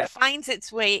seed, it Yeah. finds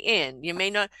its way in. You may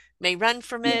not, may run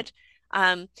from Yeah. it.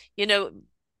 Um, you know,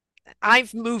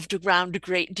 I've moved around a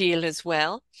great deal as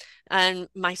well. And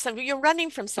my son, you're running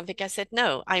from something. I said,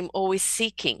 no, I'm always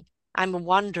seeking. I'm a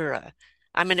wanderer.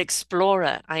 I'm an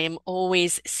explorer. I am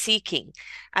always seeking.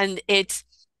 And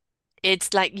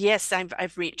it's like, yes,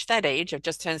 I've reached that age. I've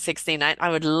just turned 69. I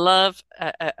would love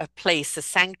a place, a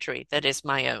sanctuary that is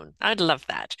my own. I'd love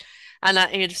that.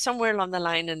 And somewhere along the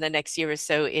line in the next year or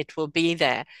so, it will be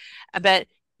there. But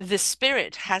the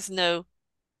spirit has no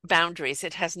boundaries.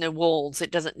 It has no walls.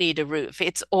 It doesn't need a roof.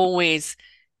 It's always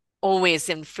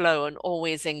in flow and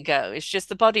always in go. It's just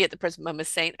the body at the present moment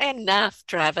saying, enough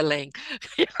traveling.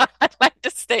 I'd like to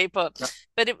stay put.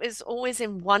 But it was always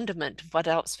in wonderment of what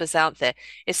else was out there.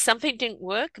 If something didn't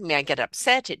work, may I get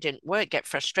upset, it didn't work, get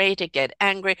frustrated, get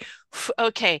angry.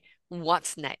 Okay,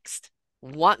 what's next?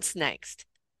 What's next?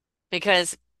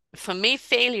 Because for me,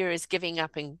 failure is giving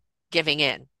up and giving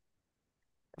in.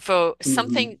 For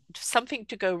Mm-hmm. something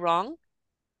to go wrong,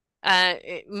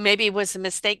 maybe it was a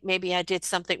mistake. Maybe I did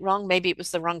something wrong. Maybe it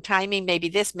was the wrong timing. Maybe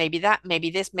this, maybe that, maybe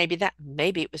this, maybe that.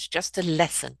 Maybe it was just a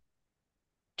lesson.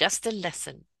 Just a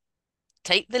lesson.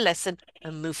 Take the lesson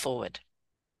and move forward.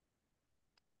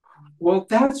 Well,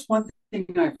 that's one thing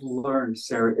I've learned,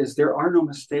 Sarah, is there are no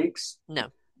mistakes No.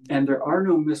 and there are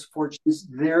no misfortunes.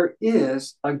 There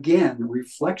is, again,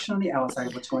 reflection on the outside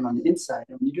of what's going on the inside.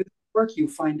 And when you do the work, you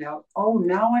find out, oh,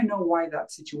 now I know why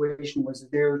that situation was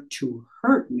there to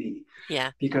hurt me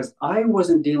Yeah. because I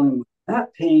wasn't dealing with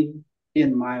that pain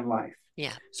in my life.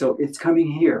 Yeah. So it's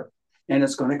coming here. and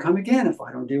it's going to come again if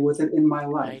I don't deal with it in my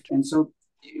life. Right. And so,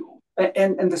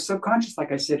 and the subconscious,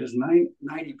 like I said, is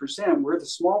 90%. We're the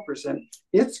small percent.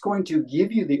 It's going to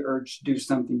give you the urge to do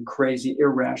something crazy, Yes,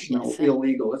 irrational, sir.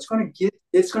 illegal. It's going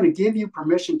to give you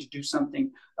permission to do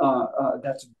something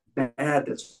that's bad,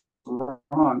 that's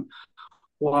wrong.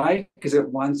 Why? Because it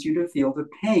wants you to feel the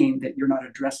pain that you're not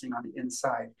addressing on the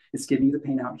inside. It's giving you the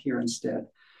pain out here instead.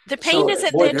 The pain So,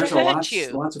 isn't boy, there to there's a hurt lots you.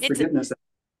 lots of It's forgiveness.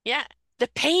 Yeah, the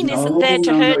pain isn't No, there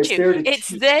to no, no. hurt It's you. there to It's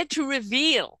teach. there to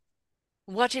reveal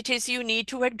what it is you need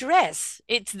to address.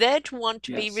 It's there to want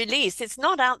to be Yes. released. It's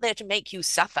not out there to make you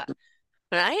suffer,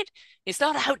 right? It's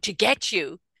not out to get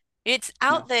you. It's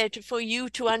out No, there for you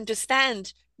to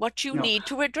understand what you no. need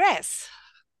to address.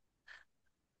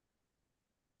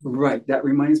 Right. That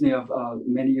reminds me of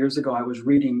many years ago, I was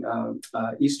reading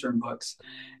Eastern books,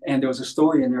 and there was a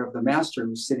story in there of the master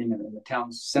who's sitting in the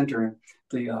town center, and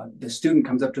the student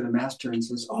comes up to the master and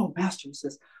says, "Oh, master," he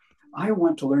says, "I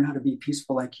want to learn how to be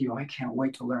peaceful like you. I can't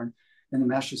wait to learn." And the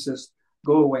master says,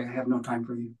 "Go away. I have no time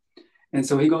for you." And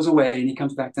so he goes away, and he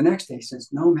comes back the next day. He says,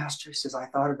 "No, master," he says, "I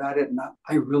thought about it, and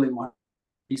I really want to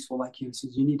be peaceful like you." He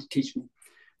says, "You need to teach me."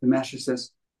 The master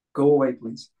says, "Go away,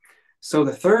 please." So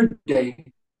the third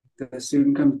day, the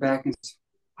student comes back and says,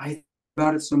 "I thought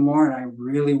about it some more, and I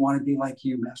really want to be like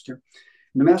you, master."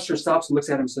 And the master stops and looks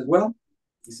at him and says, "Well,"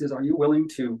 he says, "are you willing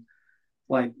to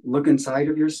like look inside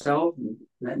of yourself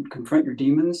and confront your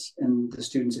demons?" And the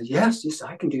student says, "Yes, yes,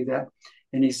 I can do that."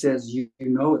 And he says, you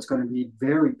know it's going to be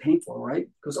very painful, right?"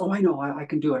 He goes, "Oh, I know, I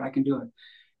can do it, I can do it."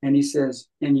 And he says,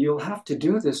 "And you'll have to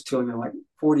do this till you're like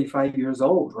 45 years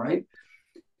old, right?"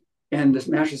 And the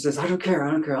master says, "I don't care,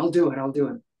 I don't care, I'll do it, I'll do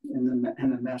it." And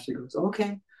the master goes,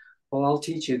 "Okay, well, I'll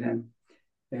teach you then.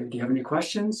 Do you have any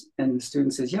questions?" And the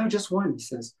student says, "Yeah, just one." He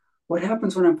says, "What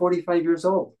happens when I'm 45 years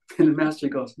old?" And the master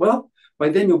goes, "Well, by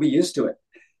then you'll be used to it."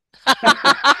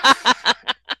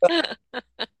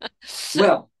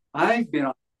 Well, I've been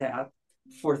on the path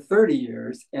for 30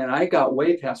 years and I got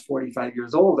way past 45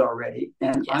 years old already.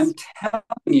 And Yes. I'm telling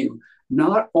you,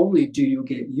 not only do you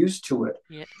get used to it,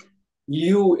 Yeah,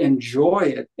 you enjoy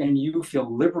it and you feel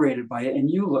liberated by it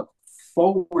and you look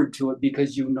forward to it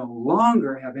because you no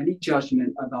longer have any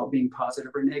judgment about being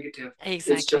positive or negative. It's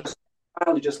exactly. just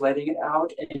finally just letting it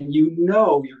out, and you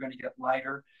know you're going to get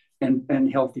lighter and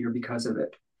healthier because of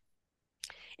it.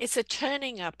 It's a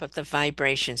turning up of the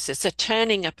vibrations. It's a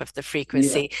turning up of the Yeah,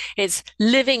 frequency. It's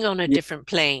living on a yeah, different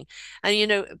plane.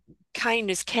 And,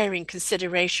 kindness, caring,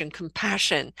 consideration,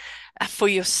 compassion for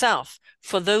yourself,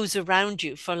 for those around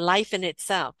you, for life in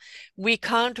itself. We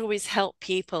can't always help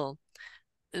people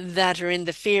that are in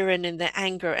the fear and in the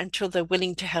anger until they're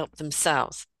willing to help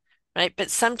themselves, right? But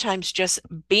sometimes just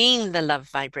being the love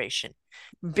vibration,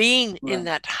 being in right,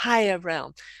 that higher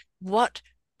realm, what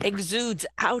exudes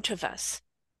out of us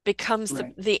becomes the,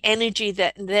 right. the energy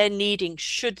that they're needing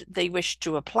should they wish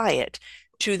to apply it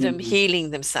to them Mm-hmm. healing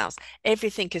themselves.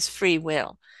 Everything is free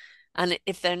will. And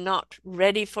if they're not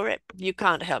ready for it, you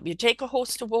can't help. You take a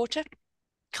horse to water,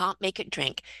 can't make it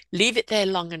drink. Leave it there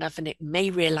long enough and it may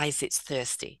realize it's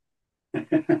thirsty.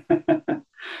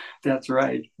 That's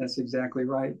right. That's exactly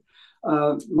right.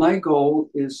 My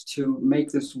goal is to make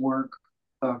this work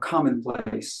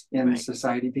commonplace in Right.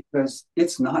 society because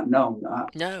it's not known.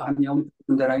 No. I'm the only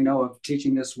person that I know of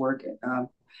teaching this work,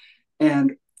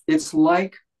 and it's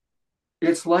like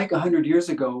it's like 100 years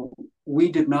ago.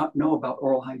 We did not know about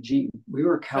oral hygiene. We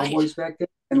were Right. cowboys back then,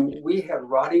 and we had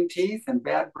rotting teeth and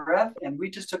bad breath, and we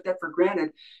just took that for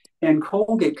granted. And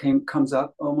Colgate comes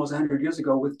up almost 100 years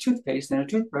ago with toothpaste and a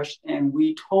toothbrush, and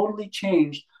we totally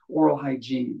changed oral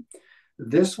hygiene.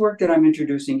 This work that I'm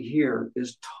introducing here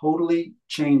is totally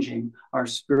changing our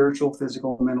spiritual,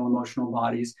 physical, mental, emotional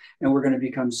bodies. And we're going to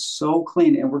become so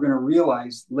clean, and we're going to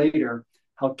realize later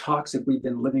how toxic we've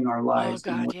been living our Oh lives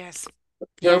and God, what yes.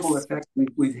 terrible Yes. effects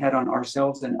we've had on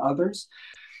ourselves and others.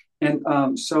 And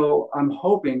so I'm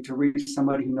hoping to reach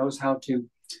somebody who knows how to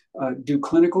do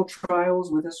clinical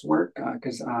trials with this work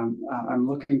because I'm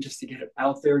looking just to get it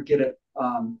out there, get it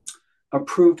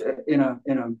approved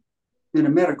in a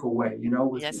medical way,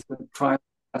 Yes. with trials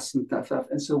and stuff,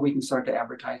 and so we can start to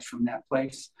advertise from that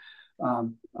place.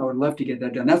 I would love to get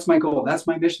that done. That's my goal. That's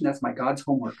my mission. That's my God's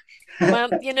homework. Well,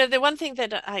 the one thing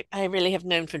that I really have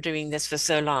known from doing this for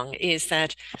so long is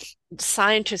that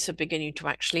scientists are beginning to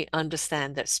actually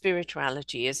understand that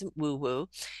spirituality isn't woo-woo,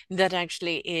 that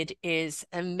actually it is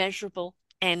a measurable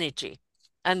energy.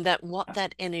 and that what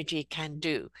that energy can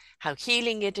do, how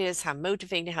healing it is, how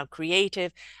motivating, how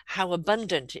creative, how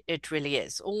abundant it really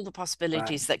is, all the Right.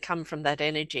 possibilities that come from that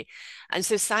energy. And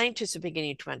so scientists are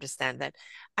beginning to understand that.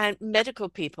 And medical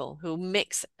people who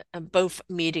mix both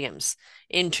mediums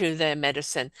into their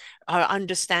medicine are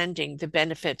understanding the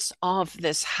benefits of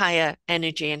this higher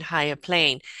energy and higher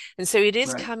plane. And so it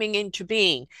is Right. coming into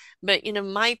being. But,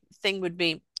 my thing would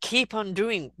be keep on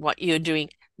doing what you're doing.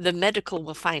 The medical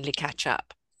will finally catch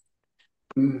up,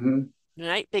 Hmm.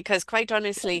 right? Because quite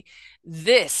honestly,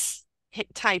 this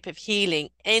type of healing,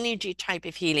 energy type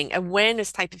of healing,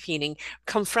 awareness type of healing,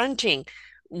 confronting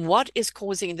what is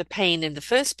causing the pain in the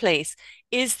first place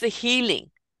is the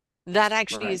healing that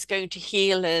actually Right. is going to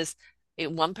heal us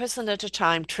one person at a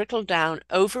time, trickle down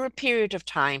over a period of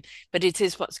time, but it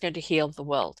is what's going to heal the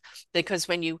world. Because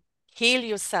when you heal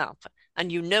yourself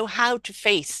and you know how to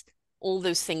face all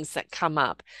those things that come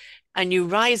up, and you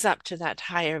rise up to that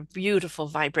higher, beautiful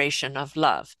vibration of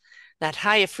love, that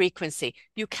higher frequency,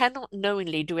 you cannot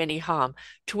knowingly do any harm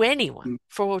to anyone. Mm.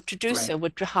 For to do Right. so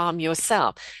would to harm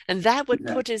yourself. And that would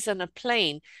Exactly. put us on a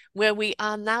plane where we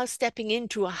are now stepping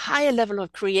into a higher level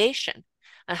of creation,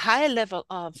 a higher level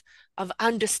of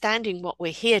understanding what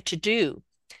we're here to do,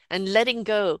 and letting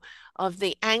go of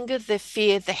the anger, the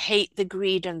fear, the hate, the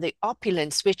greed, and the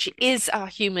opulence, which is our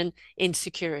human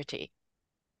insecurity.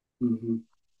 Hmm.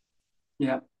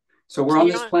 Yeah. So we're So, on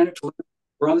this planet to learn,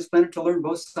 we're on this planet to learn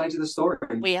both sides of the story,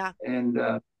 we are. and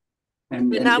But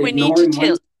and now we need to ignoring one.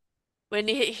 tilt. We're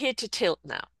here to tilt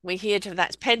now. We're here to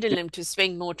that pendulum to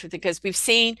swing more to because we've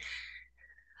seen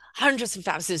hundreds of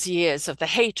thousands of years of the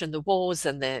hate and the wars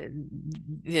and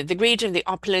the greed and the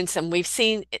opulence, and we've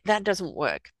seen that doesn't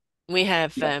work. We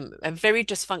have Yeah. a very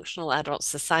dysfunctional adult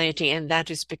society, and that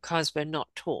is because we're not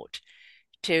taught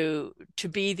to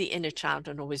be the inner child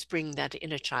and always bring that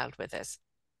inner child with us.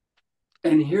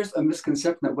 And here's a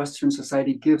misconception that Western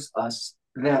society gives us,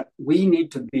 that we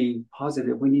need to be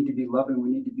positive, we need to be loving, we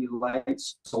need to be light.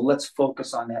 So let's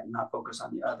focus on that and not focus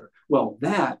on the other. Well,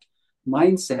 that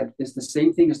mindset is the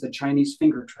same thing as the Chinese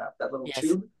finger trap, that little Yes,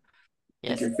 tube. Stick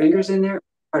yes, your fingers in there,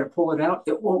 try to pull it out.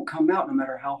 It won't come out no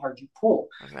matter how hard you pull.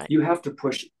 all right. You have to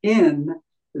push in,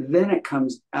 then it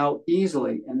comes out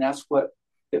easily. And that's what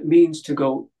it means to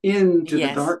go into the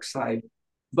Yes, dark side.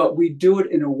 But we do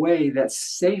it in a way that's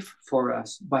safe for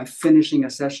us by finishing a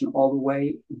session all the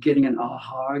way, getting an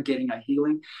aha, getting a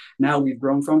healing. Now we've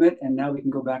grown from it, and now we can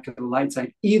go back to the light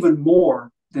side even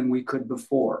more than we could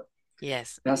before.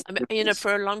 yes. That's I mean, the difference.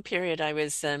 for a long period, I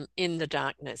was in the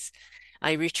darkness.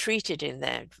 I retreated in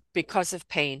there because of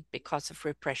pain, because of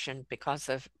repression, because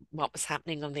of what was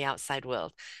happening on the outside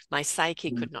world. My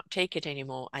psyche could not take it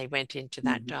anymore. I went into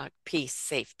that Mm-hmm. dark, peace,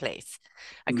 safe place.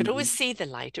 I could always Mm-hmm. see the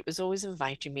light. It was always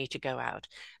inviting me to go out.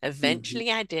 Mm-hmm.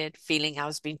 Eventually, I did, feeling I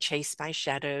was being chased by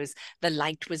shadows. The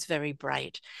light was very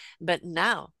bright. But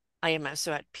now I am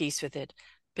also at peace with it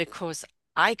because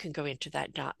I can go into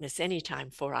that darkness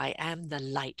anytime, for I am the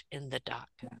light in the dark.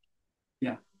 Yeah.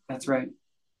 Yeah, that's right.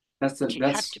 That's a, But you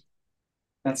have that's to,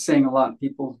 that's saying a lot.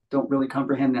 People don't really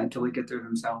comprehend that until they get there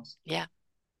themselves. yeah,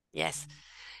 yes.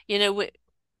 You know,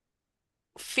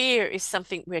 fear is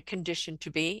something we're conditioned to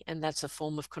be, and that's a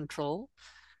form of control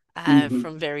Mm-hmm.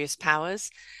 from various powers.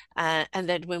 And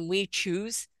that when we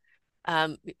choose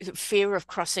fear of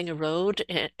crossing a road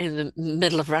in the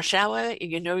middle of rush hour,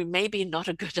 maybe not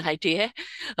a good idea,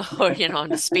 or,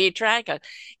 on a speed track, or,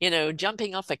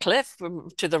 jumping off a cliff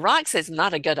to the rocks is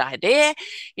not a good idea.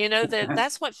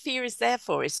 That's what fear is there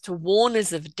for, is to warn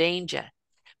us of danger.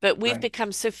 But we've Right,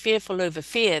 become so fearful over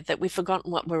fear that we've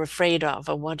forgotten what we're afraid of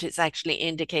or what it's actually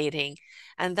indicating.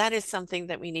 And that is something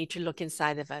that we need to look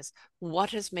inside of us.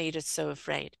 What has made us so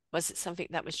afraid? Was it something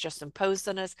that was just imposed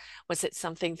on us? Was it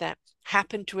something that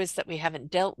happened to us that we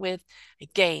haven't dealt with?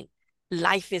 Again,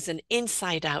 life is an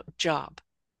inside out job,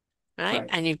 right? right.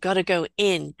 And you've got to go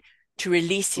in to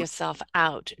release yourself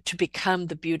out to become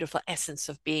the beautiful essence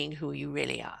of being who you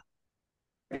really are.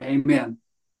 Amen.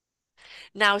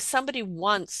 Now, if somebody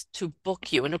wants to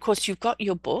book you, and of course, you've got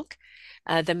your book,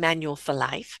 The Manual for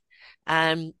Life.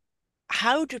 Um,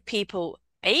 how do people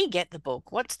get the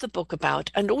book? What's the book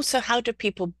about? And also, how do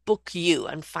people book you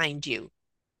and find you?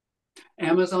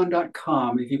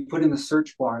 Amazon.com, if you put in the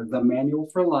search bar, The Manual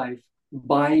for Life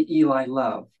by Eli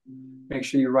Love, make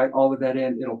sure you write all of that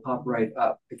in. It'll pop right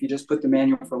up. If you just put The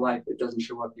Manual for Life, it doesn't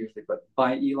show up usually, but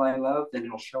by Eli Love, then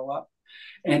it'll show up.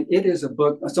 And it is a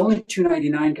book. It's only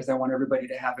 $2.99 because I want everybody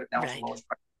to have it. That was the Right. lowest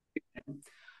price.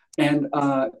 And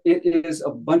it is a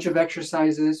bunch of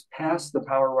exercises past the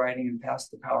power writing and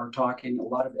past the power talking, a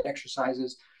lot of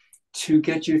exercises to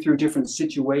get you through different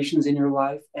situations in your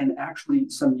life, and actually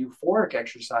some euphoric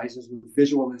exercises with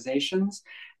visualizations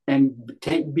and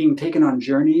being taken on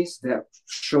journeys that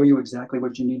show you exactly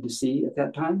what you need to see at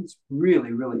that time. It's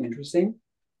really, really interesting.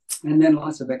 And then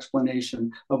lots of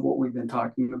explanation of what we've been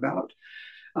talking about.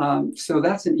 So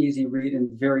that's an easy read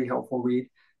and very helpful read.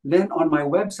 Then on my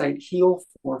website,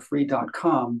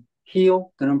 heal4free.com,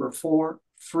 heal, the number four,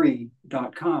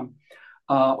 free.com,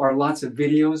 are lots of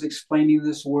videos explaining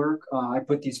this work. I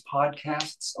put these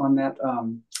podcasts on that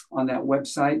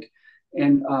website,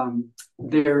 and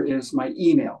there is my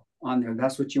email on there.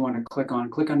 That's what you want to click on.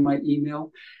 Click on my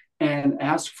email and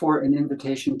ask for an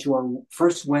invitation to our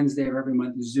first Wednesday of every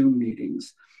month Zoom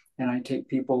meetings. And I take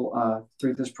people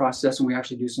through this process, and we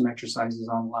actually do some exercises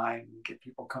online, get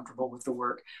people comfortable with the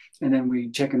work, and then we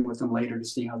check in with them later to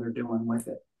see how they're doing with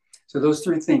it. So those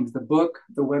three things: the book,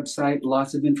 the website,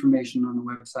 lots of information on the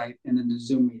website, and then the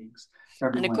Zoom meetings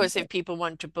every And of course, Wednesday. if people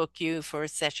want to book you for a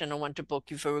session or want to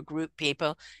book you for a group,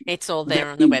 people, it's all The there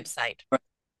on the email, website.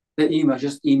 the email,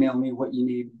 just email me what you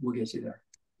need. We'll get you there.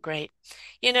 Great.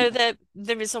 You know, Yeah. that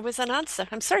there is always an answer.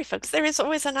 I'm sorry, folks, there is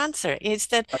always an answer. Is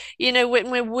that, you know, when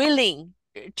we're willing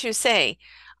to say,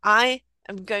 I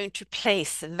am going to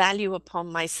place value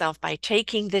upon myself by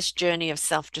taking this journey of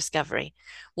self-discovery.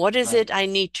 What is Right. it I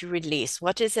need to release?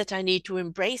 What is it I need to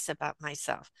embrace about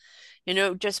myself? You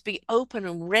know, just be open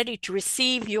and ready to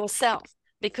receive yourself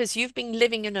because you've been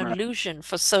living an Right. illusion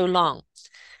for so long.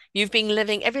 You've been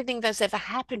living everything that's ever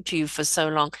happened to you for so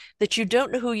long that you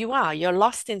don't know who you are. You're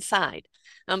lost inside.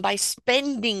 And by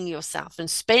spending yourself and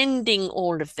spending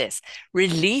all of this,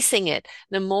 releasing it,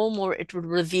 the more and more it will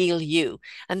reveal you.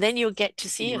 And then you'll get to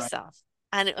see Right. yourself.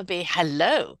 And it'll be,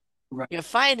 hello, Right. you're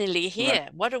finally Right. here.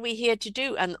 What are we here to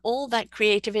do? And all that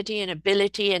creativity and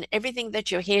ability and everything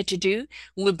that you're here to do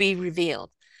will be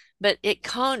revealed. But it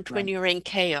can't when Right. you're in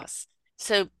chaos.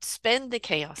 So spend the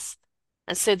chaos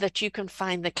and so that you can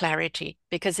find the clarity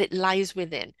because it lies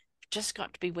within. You've just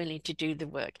got to be willing to do the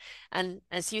work. And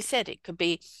as you said, it could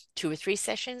be 2 or 3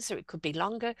 sessions or it could be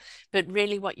longer, but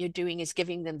really what you're doing is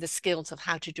giving them the skills of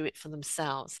how to do it for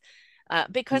themselves.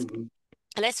 Because Mhm.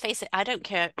 let's face it, I don't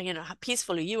care, you know, how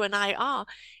peaceful you and I are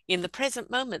in the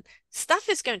present moment. Stuff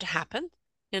is going to happen,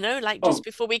 you know, like just Oh,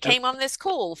 before we that's came on this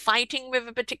call, fighting with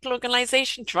a particular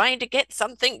organization, trying to get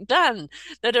something done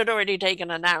that had already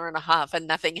taken an hour and a half and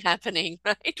nothing happening,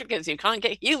 right? Because you can't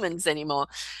get humans anymore.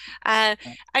 Uh,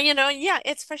 right. and, you know, yeah,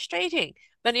 it's frustrating.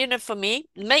 But, you know, for me,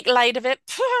 make light of it.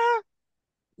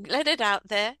 Let it out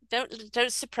there. Don't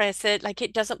suppress it. Like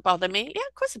it doesn't bother me. Yeah,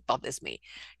 of course it bothers me.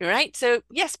 Right? So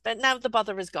yes, but now the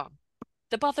bother is gone.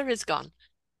 The bother is gone.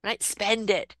 Right? Spend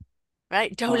it.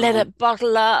 Right? Don't let Uh, it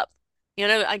bottle up. You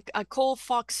know, I call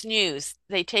Fox News.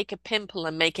 They take a pimple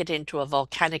and make it into a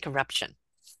volcanic eruption.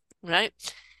 Right?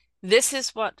 This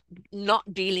is what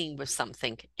not dealing with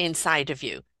something inside of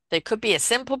you. There could be a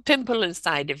simple pimple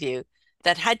inside of you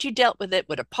that, had you dealt with it,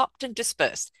 would have popped and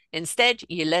dispersed. Instead,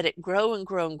 you let it grow and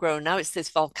grow and grow. Now it's this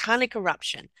volcanic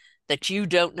eruption that you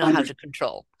don't know how under, to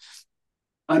control,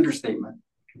 understatement.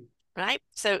 right?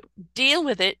 So deal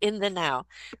with it in the now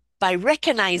by Yeah.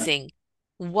 recognizing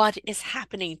what is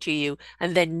happening to you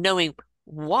and then knowing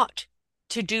what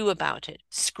to do about it.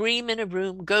 Scream in a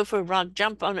room, go for a run,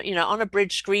 jump on, you know, on a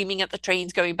bridge, screaming at the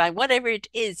trains going by, whatever it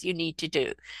is you need to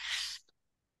do.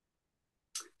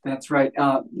 That's right.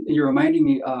 You're reminding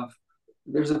me of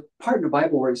there's a part in the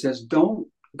Bible where it says, "Don't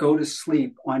go to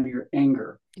sleep on your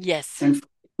anger." Yes, And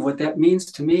what that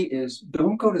means to me is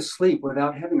don't go to sleep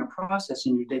without having a process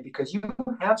in your day because you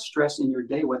have stress in your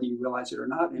day, whether you realize it or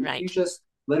not. And if you right. just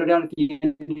let it out at the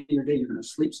end of your day, you're going to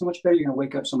sleep so much better. You're going to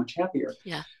wake up so much happier.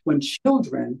 Yeah. When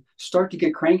children start to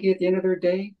get cranky at the end of their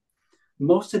day,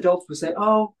 most adults would say,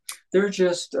 "Oh, they're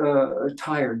just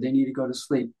tired. They need to go to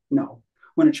sleep." No.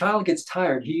 When a child gets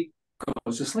tired, he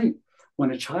goes to sleep.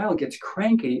 When a child gets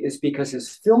cranky, it's because his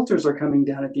filters are coming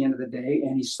down at the end of the day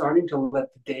and he's starting to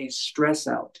let the day's stress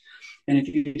out. And if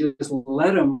you just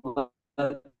let him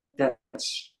let that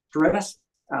stress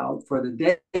out for the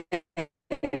day,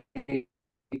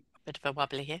 Bit of a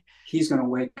wobbly here. he's going to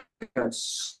wake up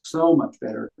so much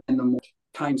better in the more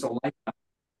times of life.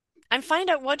 And find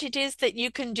out what it is that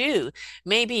you can do.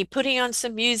 Maybe putting on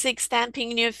some music,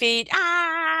 stamping your feet,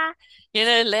 you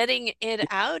know, letting it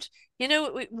out. You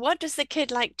know, what does the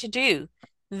kid like to do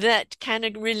that kind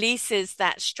of releases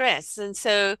that stress? And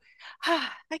so,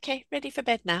 okay, ready for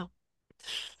bed now.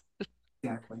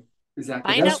 Exactly.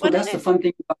 Exactly. Find out what it That's the is. fun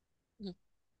thing. Mm.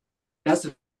 That's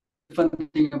the fun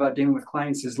thing about dealing with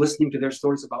clients is listening to their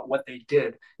stories about what they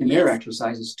did in their Yes,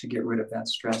 exercises to get rid of that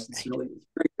stress. right. It's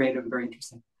very creative and very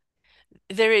interesting.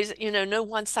 There is, no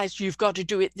one size, you've got to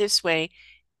do it this way.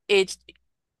 It's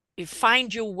you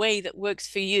find your way that works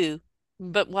for you,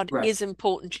 but what Right. is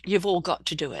important, you've all got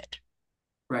to do it.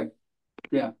 Right.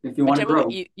 Yeah. If you want to Whichever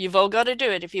way, grow. you've all got to do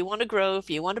it. If you want to grow, if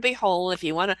you want to be whole, if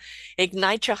you want to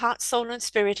ignite your heart, soul, and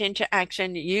spirit into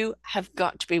action, you have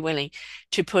got to be willing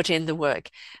to put in the work.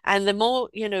 And the more,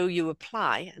 you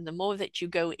apply and the more that you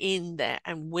go in there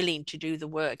and willing to do the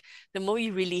work, the more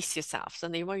you release yourself.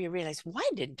 And the more you realize, why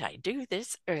didn't I do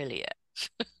this earlier?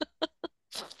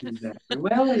 Exactly.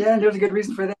 Well, yeah, there's a good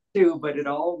reason for that too, but it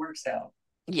all works out.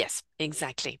 Yes,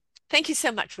 exactly. Thank you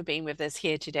so much for being with us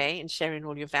here today and sharing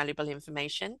all your valuable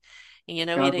information.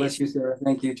 God bless you, Sarah.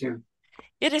 Thank you too.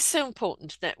 it is so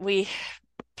important that we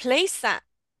place that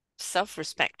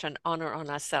self-respect and honor on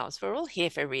ourselves. We're all here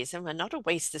for a reason. We're not a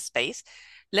waste of space.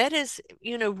 Let us,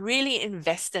 really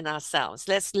invest in ourselves.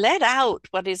 Let's let out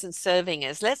what isn't serving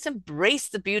us. Let's embrace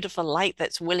the beautiful light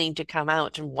that's willing to come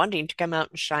out and wanting to come out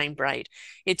and shine bright.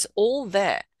 It's all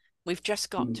there. We've just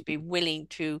got to Mhm. be willing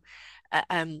to uh,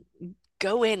 um,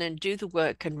 go in and do the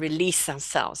work and release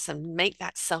ourselves and make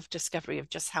that self-discovery of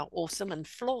just how awesome and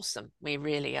flawsome we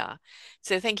really are.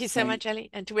 So thank you so Right. much, Ellie.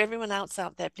 And to everyone else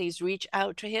out there, please reach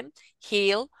out to him.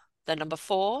 Heal, the number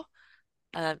 4,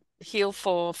 heal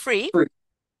for free. Free.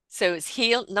 So it's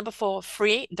heal number 4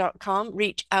 free.com.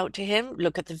 Reach out to him,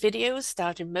 look at the videos,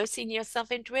 start immersing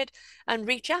yourself into it, and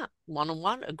reach out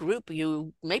one-on-one, a group.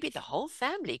 Maybe the whole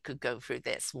family could go through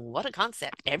this. What a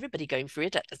concept. Everybody going through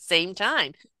it at the same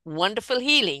time. Wonderful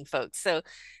healing, folks. So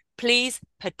please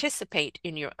participate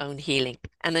in your own healing.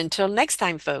 And until next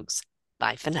time, folks,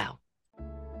 bye for now.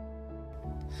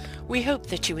 We hope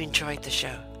that you enjoyed the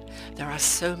show. There are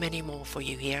so many more for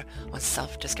you here on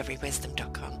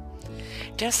selfdiscoverywisdom.com.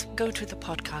 Just go to the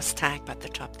podcast tag at the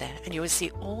top there and you will see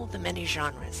all the many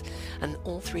genres and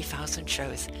all 3,000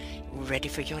 shows ready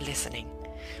for your listening.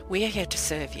 We are here to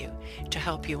serve you, to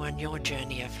help you on your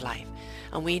journey of life,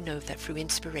 and we know that through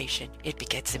inspiration it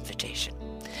begets invitation.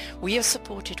 We are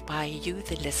supported by you,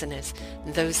 the listeners,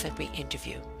 and those that we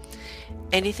interview.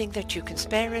 Anything that you can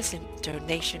spare us in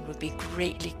donation would be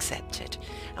greatly accepted,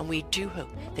 and we do hope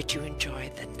that you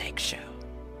enjoy the next show.